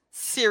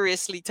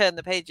seriously turn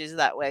the pages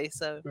that way.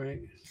 So,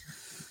 right.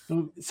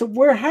 So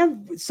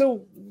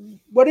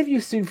what have you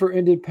seen for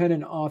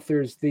independent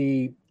authors,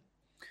 the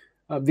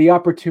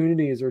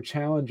opportunities or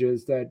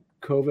challenges that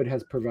COVID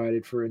has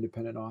provided for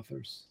independent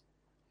authors?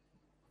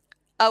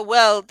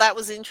 Well, that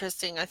was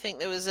interesting. I think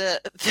there was a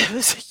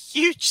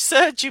huge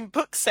surge in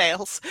book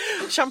sales,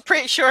 which I'm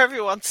pretty sure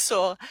everyone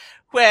saw,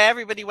 where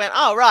everybody went,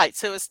 oh, right,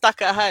 so we're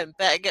stuck at home,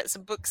 better get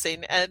some books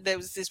in. And there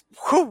was this,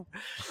 whoo.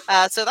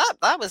 So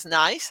that was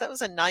nice. That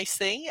was a nice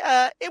thing.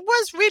 It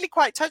was really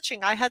quite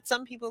touching. I had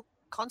some people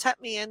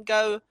contact me and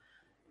go,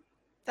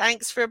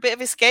 thanks for a bit of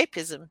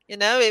escapism.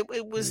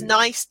 It was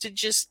nice to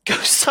just go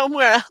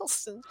somewhere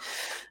else and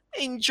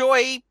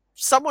enjoy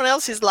someone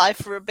else's life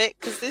for a bit,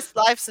 because this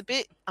life's a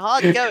bit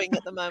hard going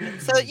at the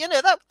moment. So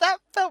that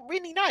felt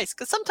really nice,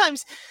 because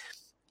sometimes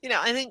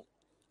I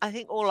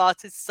think all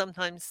artists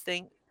sometimes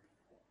think,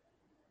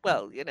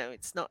 well, we're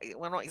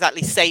not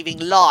exactly saving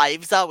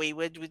lives, are we?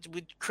 We're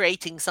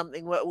creating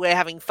something, we're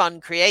having fun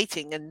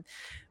creating,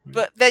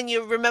 but then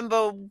you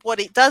remember what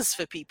it does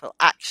for people.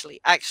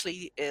 Actually,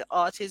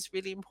 art is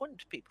really important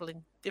to people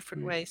in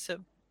different ways. So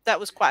that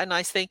was quite a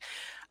nice thing.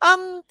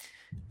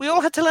 We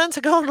all had to learn to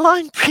go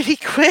online pretty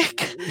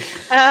quick.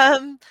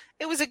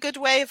 It was a good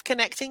way of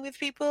connecting with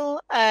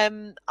people.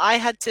 I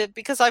had to,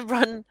 because I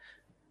run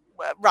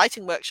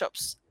writing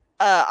workshops,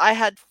 I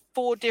had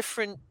 4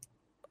 different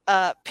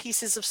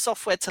pieces of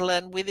software to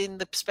learn within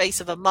the space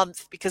of a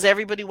month, because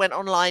everybody went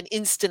online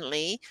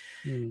instantly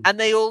and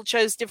they all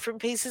chose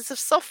different pieces of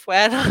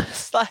software. And I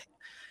was like,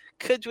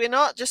 could we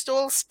not just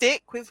all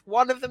stick with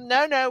one of them?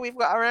 No, we've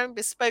got our own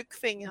bespoke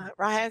thing. Like,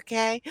 right,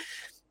 okay.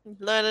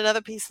 Learn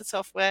another piece of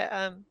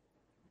software.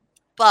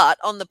 But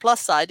on the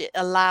plus side, it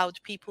allowed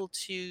people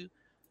to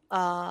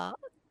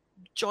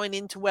join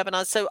into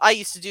webinars. So I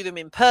used to do them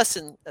in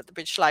person at the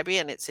British Library,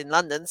 and it's in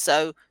London.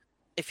 So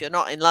if you're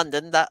not in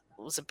London, that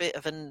was a bit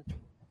of a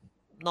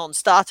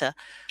non-starter.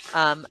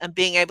 And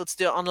being able to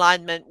do it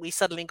online meant we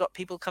suddenly got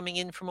people coming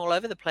in from all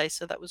over the place.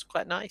 So that was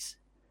quite nice.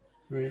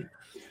 Right.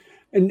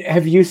 And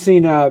have you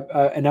seen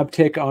an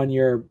uptick on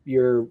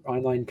your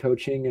online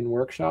coaching and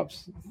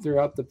workshops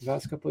throughout the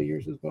past couple of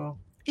years as well?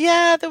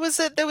 Yeah, there was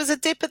a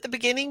dip at the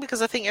beginning,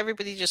 because I think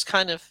everybody just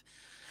kind of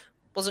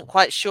wasn't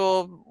quite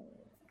sure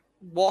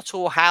what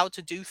or how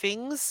to do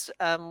things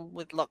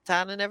with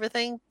lockdown and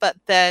everything. But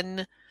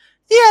then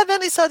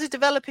it started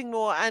developing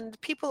more,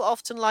 and people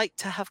often like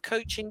to have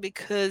coaching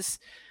because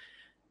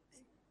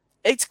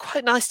it's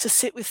quite nice to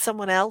sit with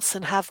someone else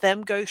and have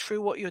them go through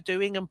what you're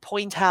doing and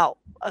point out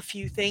a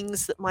few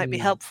things that might be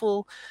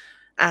helpful,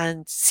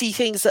 and see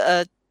things that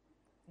are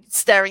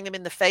staring them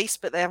in the face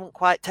but they haven't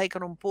quite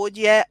taken on board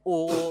yet,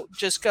 or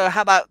just go,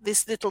 how about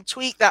this little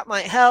tweak that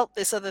might help,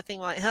 this other thing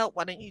might help,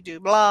 why don't you do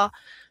blah.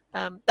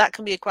 That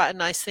can be quite a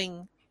nice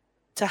thing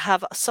to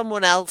have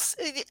someone else.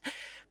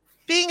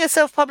 being a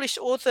self-published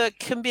author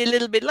can be a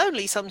little bit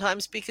lonely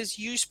sometimes, because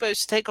you're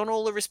supposed to take on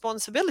all the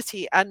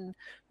responsibility and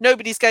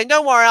nobody's going,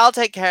 don't worry, I'll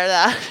take care of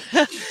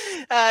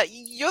that.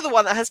 You're the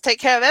one that has to take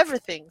care of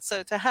everything.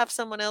 So to have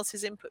someone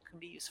else's input can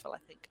be useful, I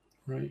think.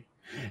 Right.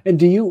 And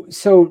do you,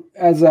 so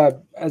as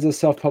a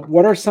self-pub,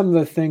 what are some of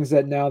the things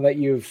that now that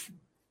you've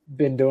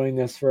been doing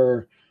this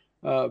for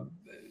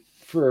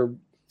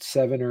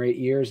 7 or 8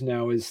 years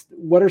now,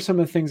 what are some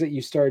of the things that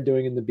you started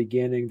doing in the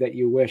beginning that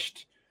you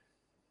wished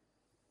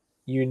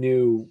you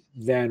knew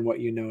then what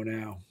you know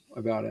now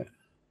about it?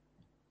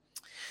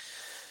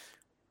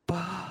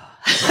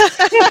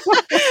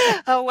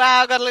 Oh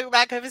wow, I've got to look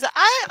back over.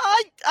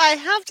 I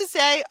have to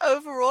say,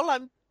 overall,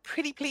 I'm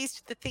pretty pleased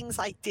with the things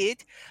I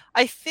did.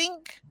 I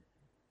think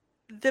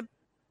the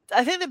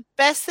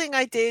best thing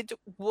I did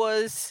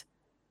was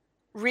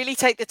really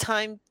take the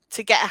time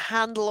to get a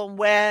handle on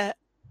where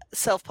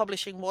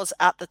self-publishing was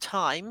at the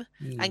time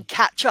and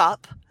catch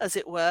up, as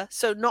it were.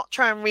 So not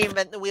try and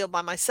reinvent the wheel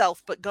by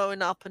myself, but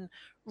going up and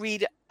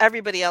read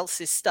everybody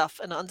else's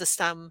stuff and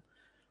understand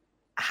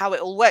how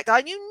it all worked.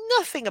 I knew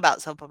nothing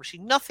about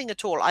self-publishing, nothing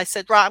at all. I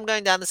said, right, I'm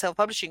going down the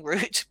self-publishing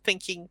route,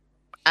 thinking,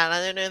 and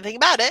I don't know anything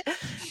about it.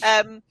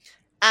 And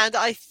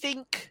I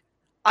think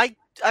I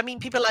mean,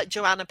 people like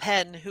Joanna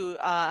Penn, who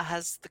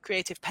has the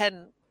Creative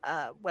Penn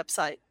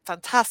website,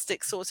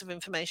 fantastic source of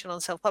information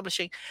on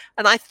self-publishing.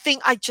 And I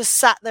think I just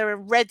sat there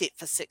and read it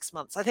for 6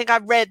 months. I think I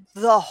read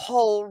the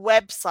whole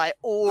website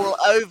all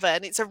over,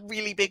 and it's a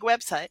really big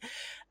website.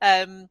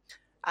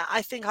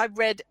 I think I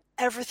read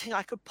everything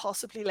I could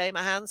possibly lay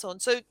my hands on.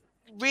 So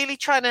really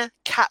trying to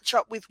catch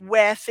up with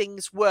where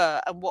things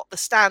were and what the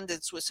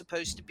standards were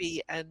supposed to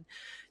be, and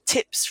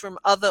tips from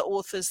other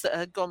authors that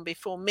had gone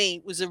before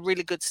me was a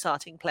really good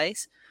starting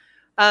place.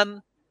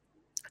 And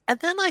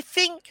then I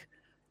think,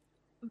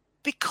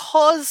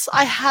 because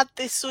I had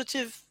this sort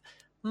of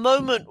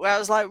moment where I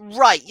was like,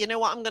 right, you know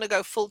what, I'm going to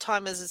go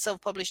full-time as a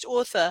self-published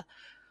author.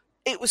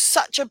 It was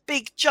such a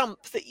big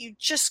jump that you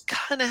just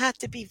kind of had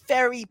to be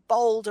very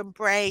bold and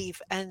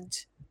brave and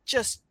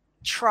just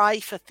try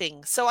for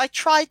things. So I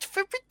tried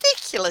for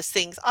ridiculous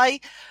things. I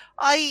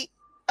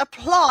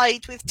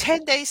applied with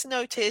 10 days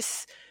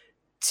notice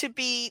to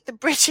be the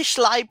British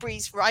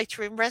Library's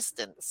writer in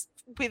residence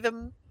with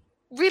a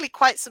really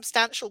quite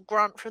substantial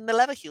grant from the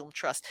Leverhulme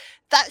Trust.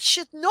 That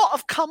should not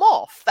have come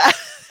off.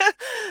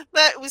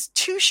 That was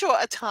too short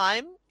a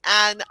time,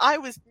 and I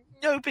was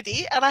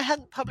nobody, and I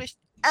hadn't published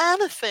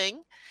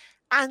anything,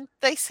 and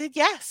they said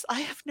yes.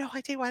 I have no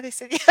idea why they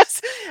said yes.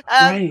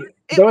 Right.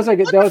 That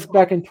was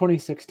back in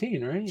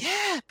 2016, right?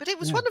 Yeah, but it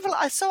was wonderful.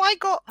 So I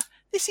got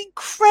this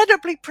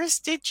incredibly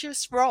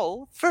prestigious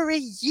role for a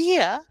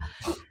year.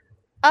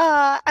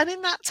 And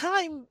in that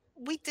time,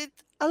 we did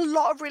a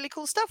lot of really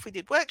cool stuff. We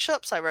did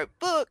workshops. I wrote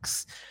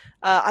books.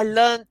 I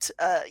learned,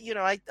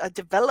 I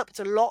developed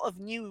a lot of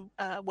new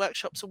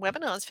workshops and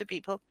webinars for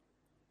people.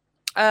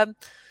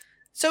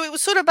 So it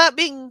was sort of about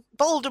being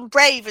bold and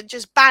brave and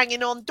just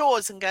banging on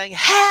doors and going,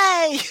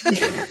 hey!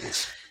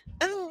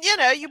 And,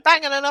 you're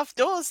banging enough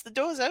doors, the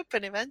doors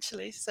open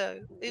eventually.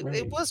 So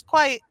it was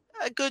quite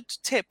a good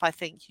tip, I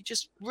think. You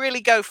just really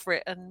go for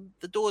it and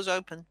the doors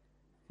open.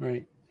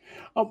 Right.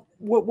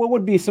 What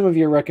would be some of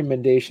your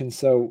recommendations?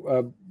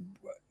 So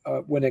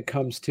when it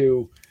comes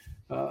to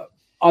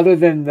other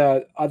than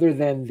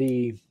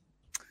the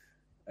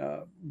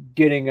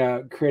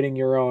creating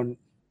your own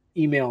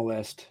email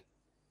list,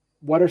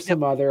 what are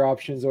some other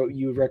options that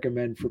you would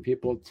recommend for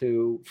people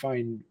to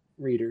find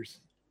readers?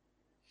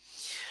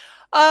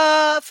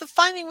 For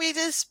finding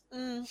readers,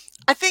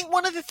 I think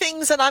one of the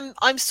things, and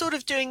I'm sort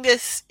of doing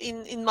this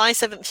in my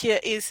 7th year,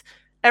 is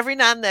every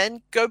now and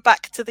then go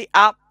back to the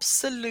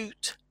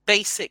absolute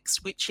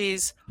basics, which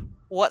is,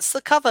 what's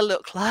the cover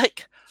look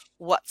like?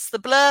 What's the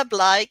blurb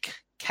like?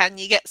 Can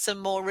you get some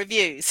more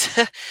reviews?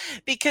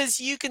 Because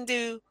you can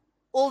do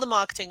all the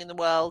marketing in the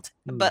world,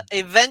 but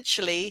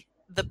eventually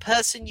the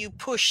person you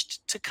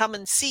pushed to come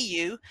and see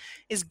you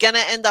is going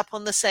to end up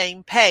on the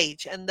same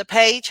page. And the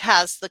page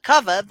has the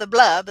cover, the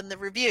blurb, and the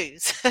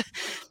reviews.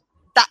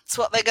 That's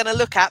what they're going to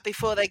look at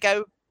before they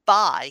go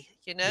buy,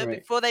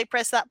 before they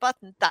press that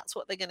button. That's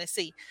what they're going to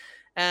see.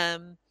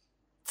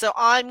 So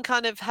I'm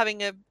kind of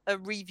having a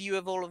review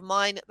of all of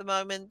mine at the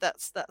moment.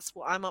 That's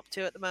what I'm up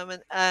to at the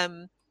moment.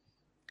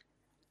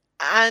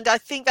 And I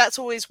think that's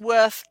always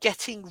worth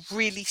getting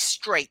really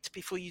straight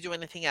before you do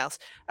anything else.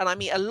 And I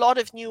meet a lot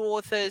of new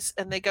authors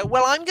and they go,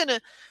 well,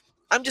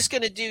 I'm just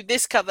going to do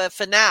this cover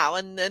for now.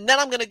 And then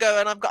I'm going to go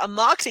and I've got a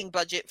marketing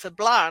budget for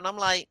blah. And I'm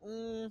like,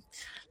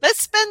 let's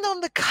spend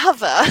on the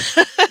cover.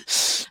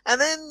 And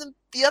then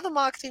the other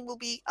marketing will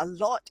be a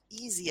lot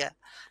easier.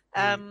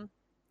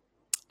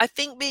 I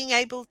think being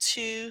able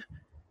to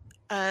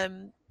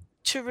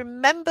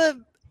remember,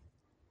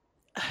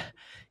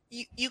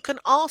 you can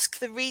ask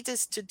the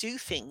readers to do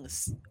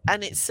things,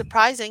 and it's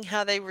surprising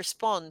how they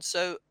respond.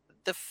 So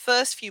the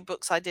first few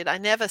books I did, I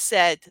never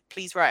said,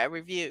 please write a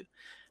review.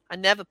 I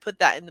never put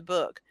that in the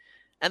book.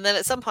 And then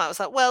at some point I was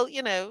like, well,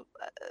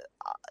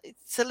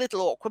 it's a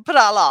little awkward, but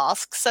I'll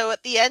ask. So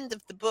at the end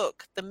of the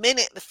book, the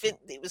minute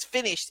it was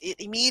finished, it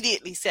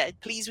immediately said,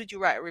 please, would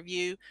you write a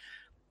review?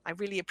 I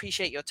really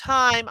appreciate your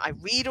time. I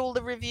read all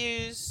the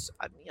reviews.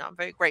 I'm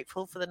very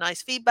grateful for the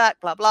nice feedback,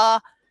 blah, blah.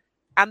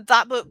 And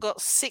that book got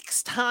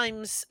 6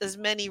 times as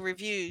many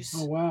reviews.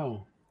 Oh,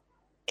 wow.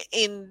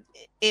 In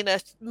a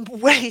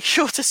way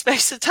shorter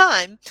space of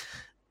time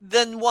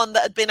than one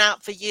that had been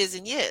out for years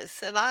and years.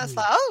 And I was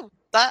like, oh,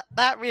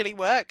 that really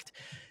worked.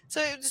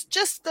 So it was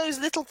just those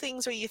little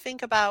things where you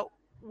think about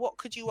what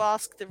could you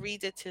ask the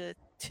reader to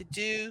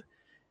do.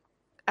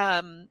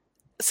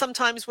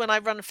 Sometimes when I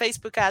run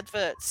Facebook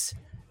adverts,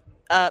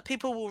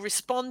 people will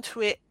respond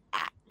to it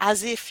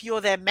as if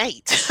you're their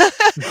mate,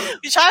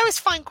 which I always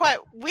find quite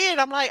weird.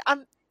 I'm like,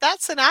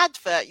 that's an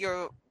advert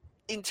you're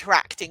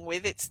interacting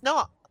with. It's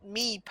not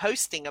me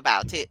posting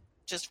about it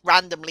just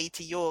randomly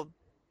to your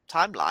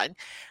timeline.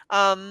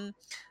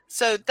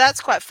 So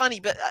that's quite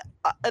funny. But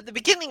at the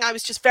beginning, I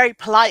was just very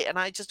polite, and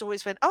I just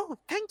always went, "Oh,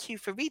 thank you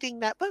for reading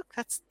that book.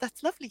 That's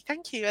lovely.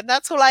 Thank you." And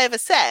that's all I ever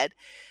said.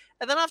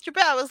 And then after a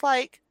bit, I was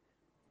like,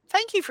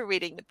 "Thank you for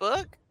reading the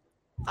book.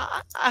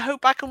 I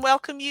hope I can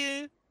welcome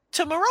you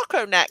to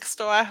Morocco next,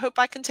 or I hope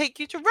I can take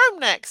you to Rome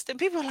next." And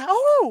people are like,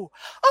 oh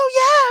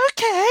yeah,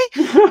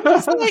 okay. I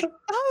was like,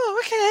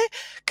 oh, okay.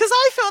 Because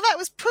I felt that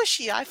was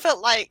pushy. I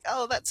felt like,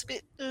 oh, that's a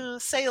bit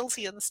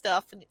salesy and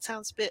stuff, and it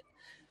sounds a bit,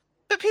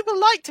 but people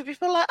liked it.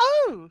 People are like,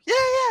 oh,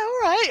 yeah,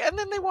 all right. And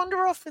then they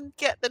wander off and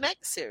get the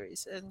next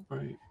series. And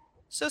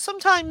so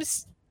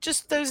sometimes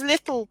just those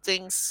little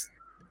things,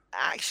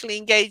 actually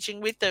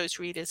engaging with those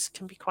readers,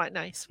 can be quite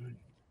nice.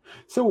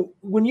 So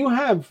when you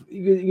have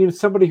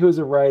somebody who's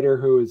a writer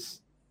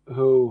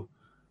who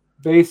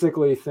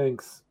basically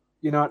thinks,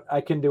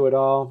 I can do it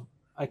all.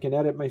 I can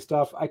edit my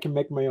stuff. I can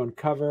make my own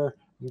cover.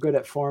 I'm good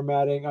at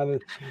formatting.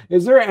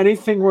 Is there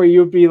anything where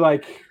you'd be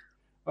like,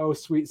 oh,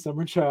 sweet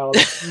summer child,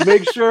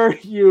 make sure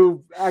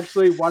you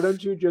actually, why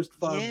don't you just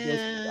farm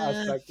this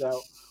aspect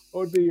out?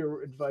 What would be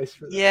your advice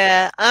for that?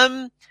 Yeah.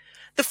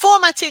 The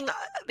formatting,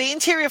 the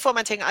interior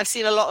formatting, I've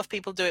seen a lot of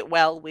people do it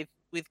well with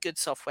good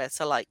software.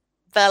 So like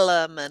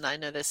Vellum, and I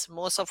know there's some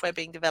more software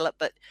being developed,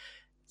 but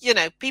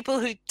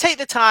people who take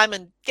the time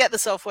and get the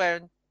software,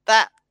 and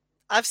that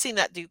I've seen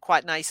that do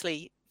quite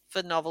nicely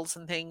for novels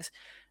and things.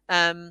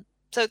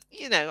 So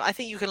I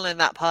think you can learn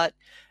that part.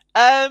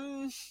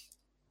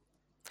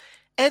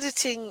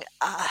 Editing,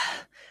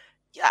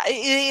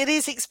 it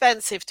is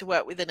expensive to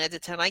work with an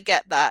editor, and I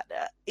get that.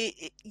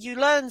 You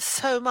learn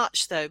so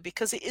much though,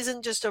 because it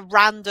isn't just a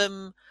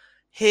random,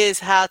 here's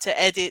how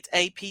to edit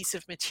a piece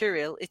of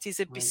material. It is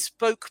a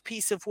bespoke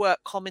piece of work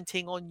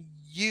commenting on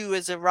you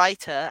as a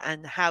writer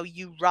and how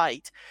you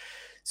write.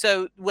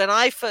 So when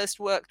I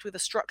first worked with a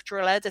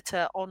structural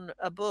editor on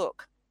a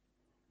book,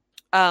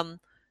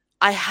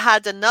 I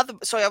had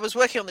so I was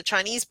working on the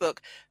Chinese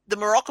book. The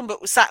Moroccan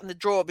book was sat in the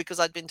drawer because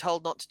I'd been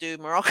told not to do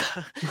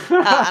Morocco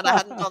and I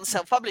hadn't gone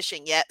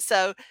self-publishing yet.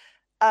 So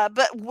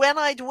but when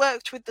I'd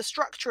worked with the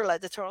structural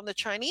editor on the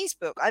Chinese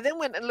book, I then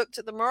went and looked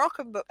at the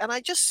Moroccan book, and I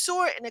just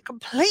saw it in a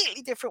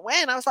completely different way.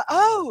 And I was like,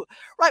 oh,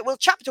 right, well,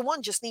 chapter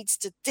 1 just needs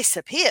to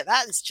disappear.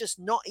 That is just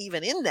not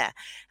even in there.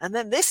 And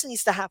then this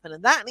needs to happen,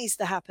 and that needs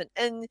to happen.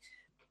 And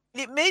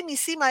it made me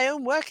see my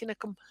own work in a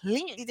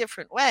completely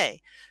different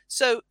way.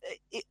 So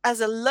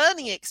as a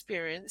learning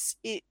experience,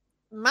 it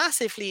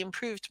massively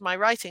improved my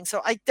writing.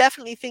 So I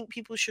definitely think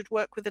people should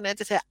work with an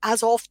editor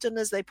as often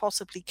as they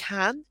possibly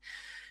can.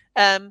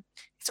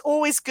 It's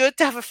always good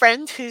to have a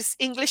friend whose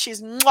English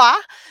is mwah,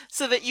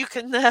 so that you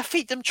can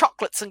feed them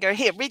chocolates and go,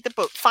 here, read the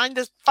book, find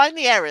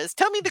the errors,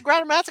 tell me the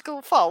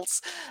grammatical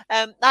faults.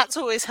 That's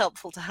always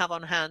helpful to have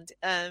on hand.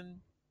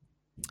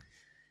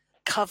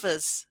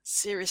 Covers,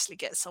 seriously,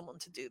 get someone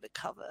to do the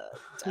cover.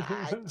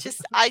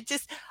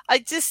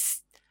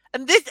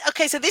 And this,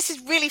 okay, so this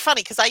is really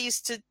funny, because I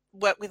used to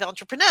work with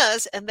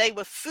entrepreneurs, and they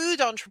were food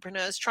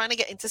entrepreneurs trying to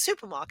get into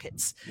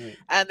supermarkets,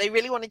 and they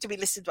really wanted to be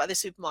listed by the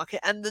supermarket.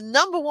 And the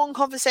number one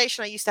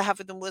conversation I used to have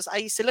with them was, I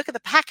used to look at the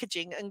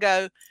packaging and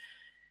go,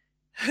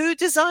 who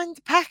designed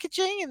the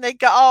packaging? And they'd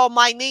go, oh,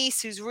 my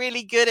niece, who's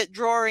really good at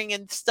drawing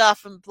and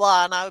stuff and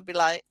blah. And I would be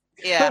like,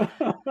 yeah.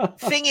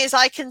 Thing is,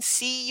 I can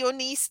see your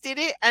niece did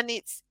it, and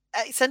it's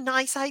a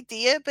nice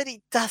idea, but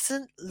it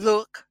doesn't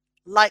look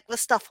like the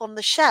stuff on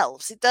the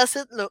shelves. It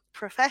doesn't look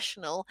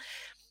professional,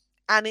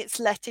 and it's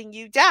letting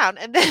you down.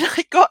 And then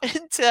I got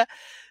into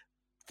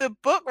the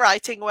book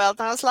writing world,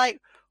 and I was like,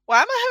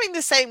 why am I having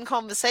the same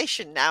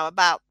conversation now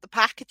about the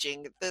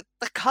packaging, the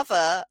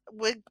cover?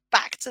 We're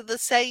back to the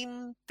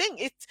same thing.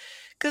 It's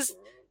because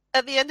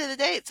at the end of the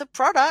day, it's a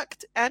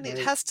product, and it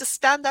has to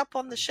stand up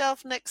on the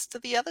shelf next to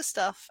the other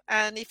stuff.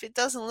 And if it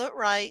doesn't look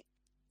right,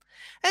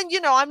 and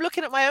I'm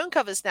looking at my own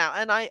covers now,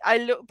 and I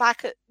look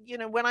back at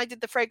when I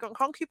did the Fragrant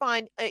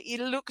Concubine, it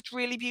looked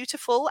really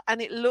beautiful,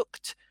 and it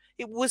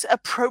was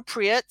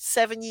appropriate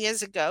 7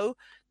 years ago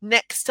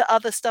next to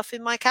other stuff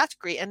in my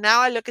category. And now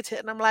I look at it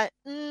and I'm like,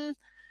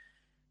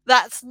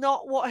 that's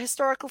not what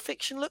historical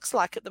fiction looks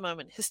like at the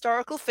moment.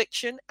 Historical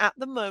fiction at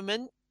the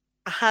moment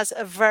has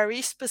a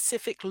very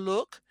specific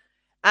look,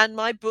 and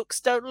my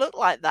books don't look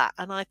like that.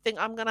 And I think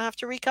I'm going to have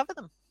to recover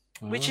them,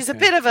 which is a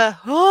bit of a,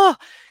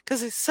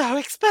 because it's so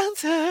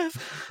expensive.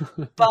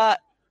 But,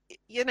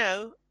 you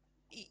know,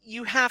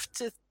 you have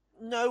to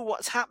know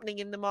what's happening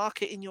in the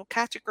market in your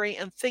category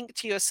and think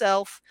to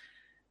yourself,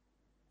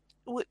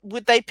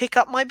 would they pick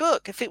up my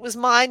book? If it was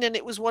mine and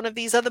it was one of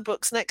these other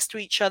books next to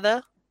each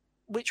other,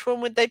 which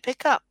one would they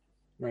pick up?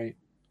 Right.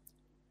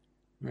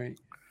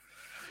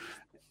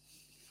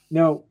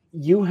 Now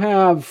you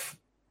have,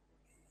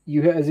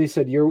 as you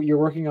said, you're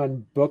working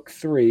on book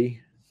 3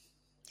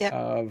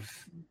 of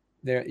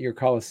your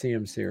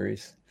Colosseum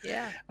series.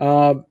 Yeah.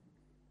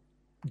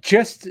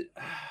 Just,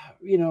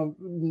 you know,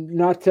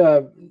 not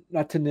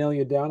to nail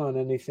you down on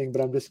anything,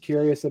 but I'm just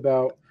curious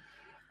about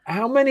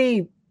how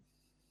many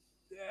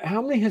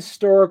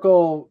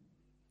historical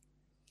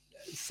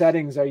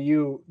settings do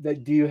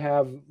you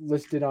have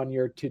listed on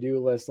your to-do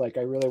list? Like,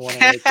 I really want to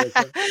make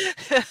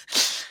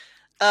this.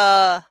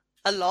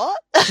 A lot.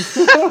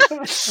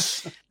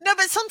 No,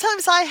 but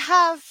sometimes I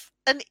have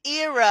an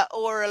era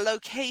or a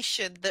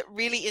location that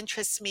really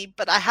interests me,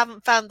 but I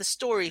haven't found the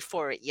story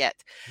for it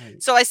yet.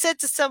 Right. So I said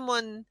to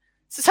someone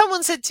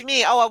said to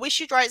me, I wish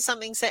you'd write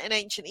something set in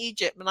ancient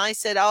Egypt. And I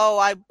said,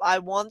 I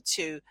want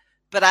to,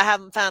 but I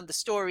haven't found the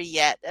story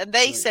yet. And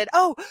they said,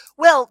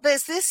 well,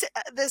 there's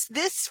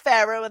this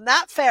pharaoh and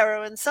that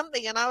pharaoh and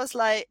something. And I was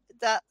like,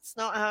 that's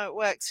not how it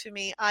works for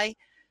me.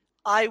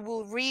 I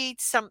will read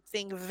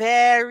something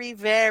very,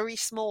 very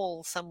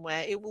small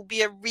somewhere. It will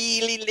be a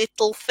really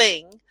little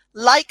thing,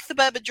 like the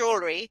Berber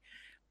jewelry,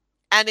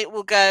 and it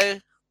will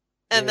go,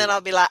 and then I'll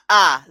be like,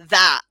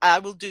 that, I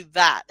will do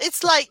that.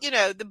 It's like, you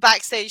know, the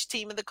backstage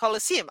team of the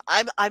Colosseum.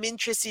 I'm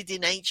interested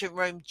in ancient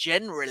Rome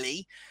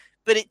generally,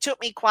 but it took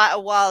me quite a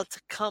while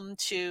to come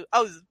to,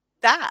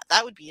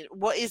 that would be,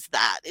 what is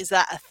that? Is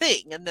that a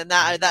thing? And then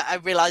that I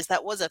realized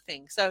that was a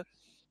thing. So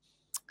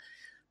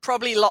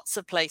probably lots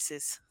of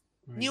places.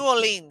 New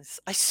Orleans.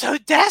 I so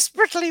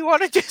desperately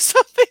want to do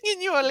something in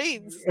New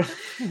Orleans.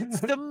 It's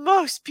the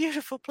most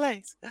beautiful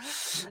place.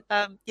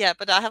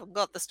 But I haven't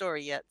got the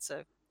story yet.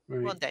 So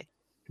one day.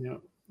 Yeah,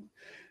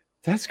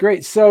 that's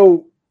great.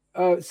 So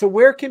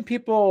where can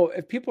people,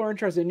 if people are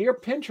interested in your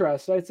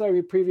Pinterest? I saw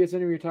your previous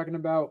interview talking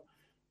about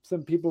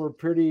some people were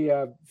pretty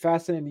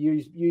fascinated.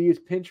 You use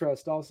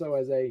Pinterest also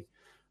as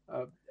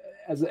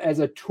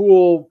a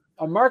tool,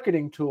 a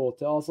marketing tool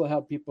to also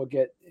help people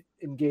get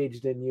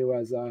engaged in you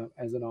as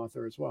an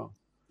author as well.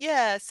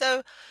 Yeah.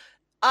 So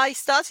I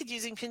started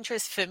using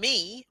Pinterest for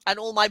me, and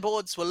all my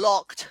boards were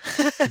locked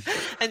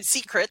and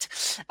secret.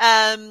 So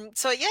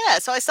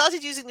I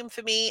started using them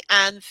for me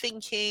and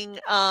thinking,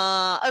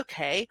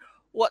 okay,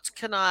 what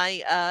can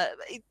I,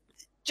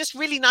 just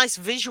really nice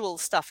visual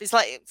stuff. It's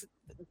like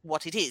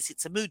what it is.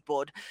 It's a mood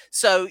board.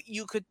 So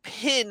you could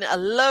pin a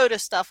load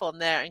of stuff on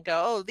there and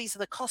go, these are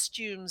the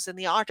costumes and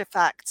the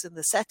artifacts and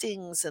the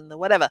settings and the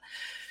whatever.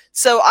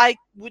 So I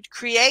would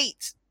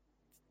create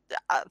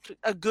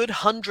a good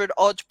 100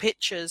 odd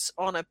pictures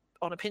on a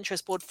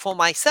Pinterest board for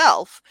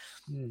myself.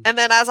 And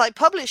then as I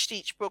published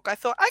each book, I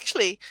thought,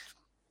 actually,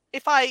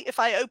 if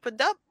I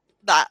opened up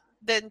that,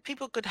 then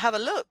people could have a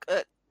look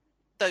at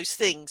those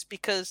things,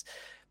 because,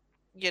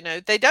 you know,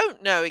 they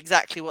don't know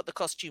exactly what the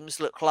costumes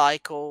look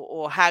like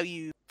or how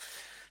you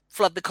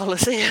flood the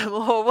Colosseum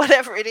or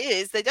whatever it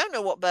is. They don't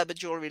know what Berber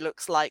jewelry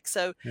looks like.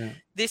 So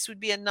this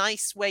would be a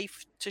nice way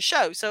to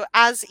show. So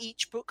as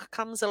each book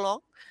comes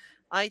along,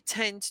 I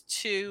tend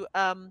to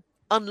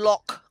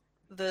unlock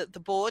the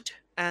board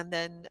and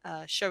then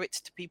show it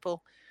to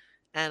people.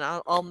 And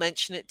I'll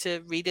mention it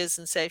to readers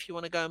and say, if you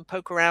want to go and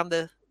poke around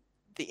the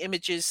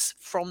images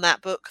from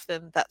that book,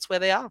 then that's where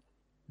they are.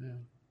 Yeah.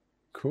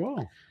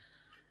 Cool.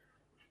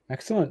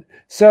 Excellent.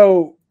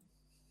 So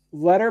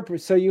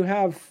so you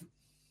have,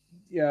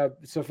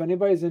 so if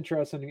anybody's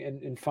interested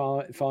in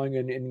following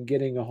and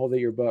getting a hold of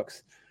your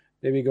books,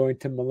 they'd be going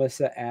to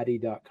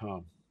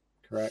melissaaddy.com,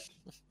 correct?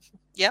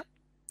 Yep,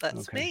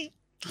 that's me.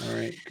 All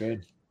right,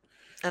 good.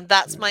 And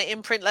that's my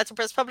imprint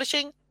letterpress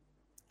publishing.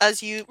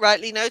 As you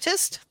rightly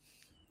noticed,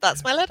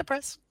 that's my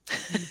letterpress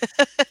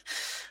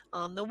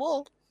on the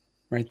wall.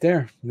 Right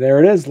there.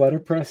 There it is,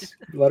 letterpress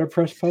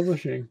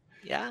publishing.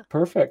 Yeah.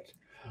 Perfect.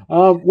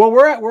 Well,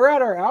 we're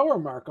at our hour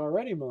mark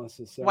already,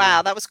 Melissa. So.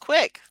 Wow, that was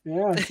quick.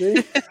 Yeah,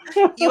 see?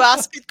 You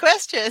asked good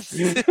questions.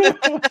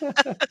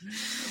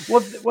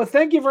 Well,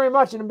 thank you very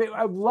much, and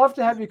I'd love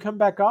to have you come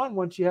back on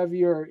once you have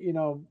your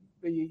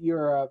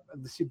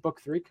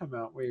book 3 come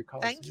out, where you're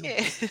calling. Thank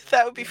you.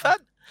 That would be fun.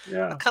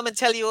 Yeah, I'll come and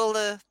tell you all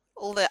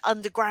the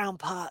underground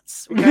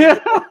parts.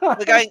 We're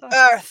going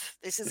Earth.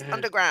 This is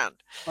underground.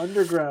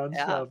 Underground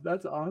stuff.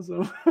 That's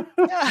awesome.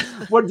 Yeah.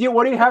 What do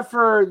you have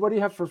for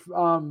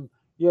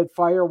you had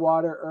fire,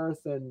 water,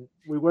 earth, and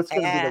what's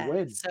going to be the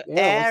wind? So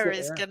air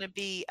is going to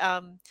be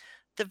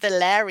the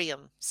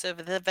velarium. So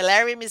the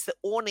velarium is the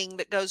awning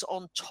that goes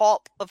on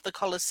top of the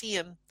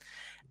Colosseum.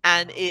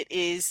 And it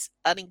is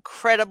an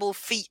incredible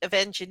feat of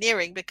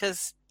engineering,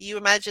 because you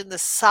imagine the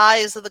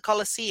size of the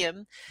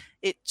Colosseum.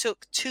 It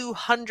took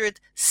 200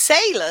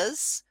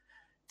 sailors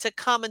to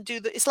come and do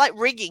it's like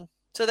rigging.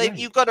 So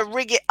you've got to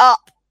rig it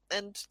up,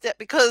 and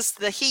because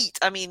the heat,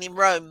 I mean, in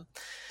Rome,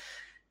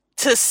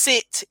 to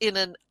sit in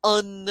an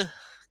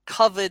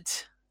uncovered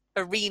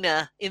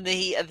arena in the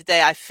heat of the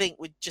day, I think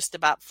would just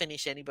about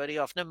finish anybody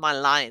off. Never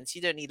mind lions.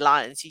 You don't need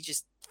lions. You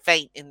just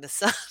faint in the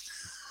sun.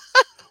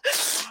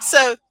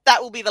 So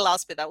that will be the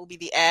last bit. That will be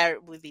the air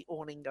with the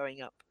awning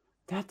going up.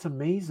 That's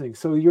amazing.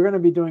 So you're going to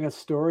be doing a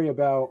story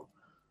about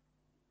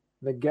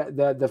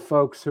the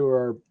folks who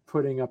are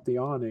putting up the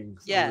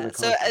awnings. Yeah.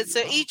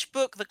 So each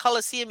book, the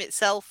Colosseum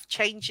itself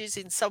changes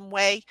in some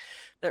way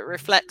that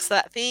reflects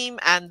that theme,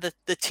 and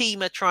the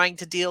team are trying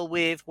to deal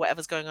with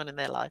whatever's going on in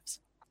their lives.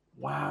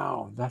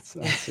 Wow, that's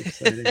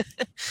exciting.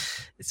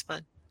 It's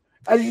fun.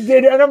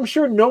 And I'm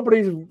sure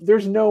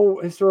there's no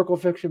historical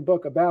fiction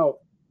book about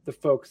the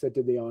folks that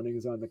did the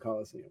awnings on the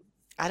Colosseum.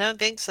 I don't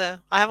think so.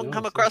 I haven't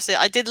come across it.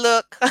 I did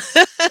look.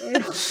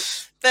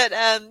 But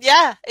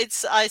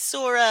I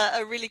saw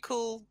a really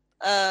cool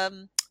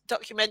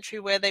documentary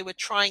where they were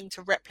trying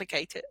to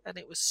replicate it, and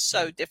it was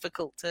so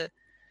difficult the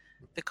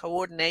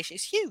coordination.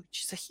 It's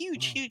huge. It's a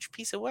huge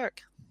piece of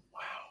work. Wow.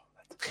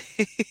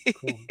 That's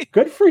cool.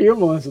 Good for you,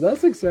 Melissa.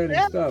 That's exciting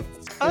stuff.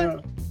 It's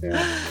fun.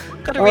 Yeah.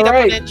 Got to read up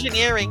on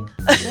engineering.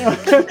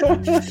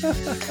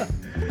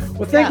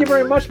 Well, thank you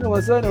very much,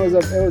 Melissa. And it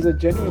was a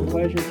genuine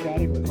pleasure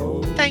chatting with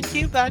you. Thank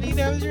you, buddy.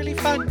 That was really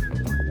fun.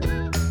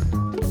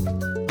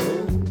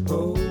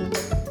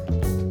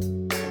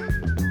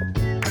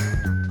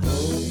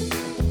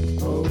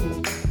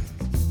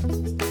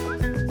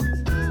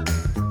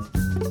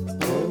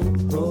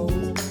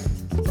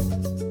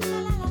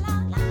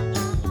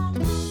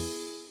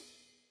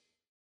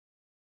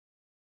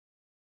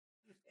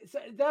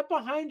 That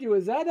behind you,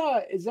 is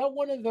that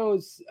one of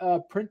those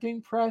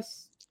printing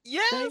press?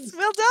 Yes, things?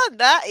 Well done.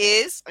 That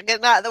is, I'm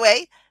getting that out of the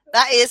way.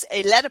 That is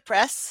a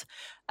letterpress,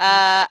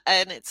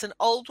 and it's an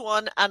old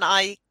one, and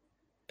I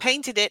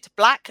painted it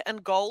black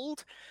and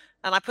gold,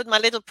 and I put my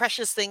little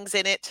precious things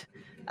in it.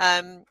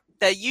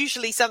 They're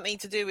usually something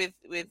to do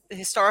with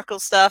historical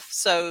stuff.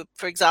 So,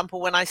 for example,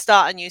 when I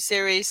start a new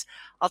series,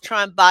 I'll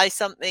try and buy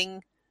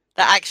something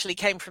that actually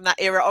came from that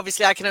era.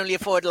 Obviously, I can only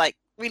afford like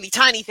really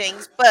tiny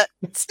things, but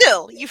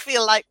still, you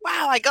feel like,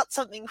 wow, I got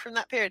something from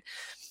that period.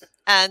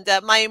 And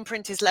my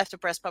imprint is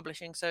Letterpress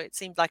Publishing, so it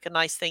seemed like a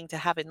nice thing to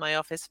have in my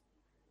office.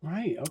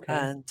 Right. Okay.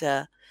 And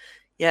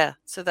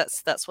so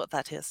that's what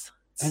that is.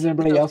 Has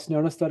anybody else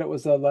noticed that it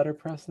was a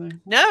letterpress thing?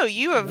 No,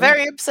 you are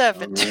very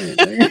observant.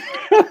 Right.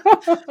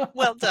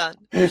 Well done.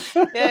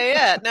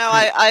 Yeah. No,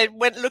 I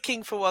went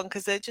looking for one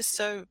because they're just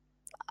so.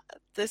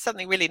 There's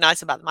something really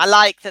nice about them. I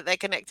like that they're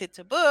connected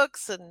to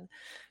books, and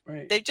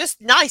they're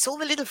just nice. All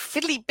the little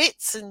fiddly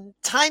bits and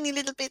tiny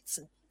little bits,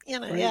 and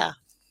yeah.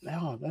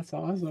 Oh, that's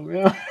awesome.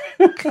 Yeah.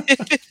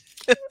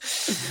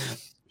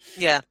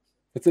 Yeah.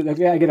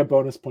 I get a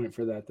bonus point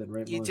for that then,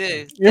 right? You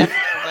Melissa? do.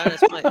 Definitely a bonus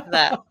point for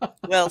that.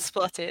 Well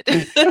spotted.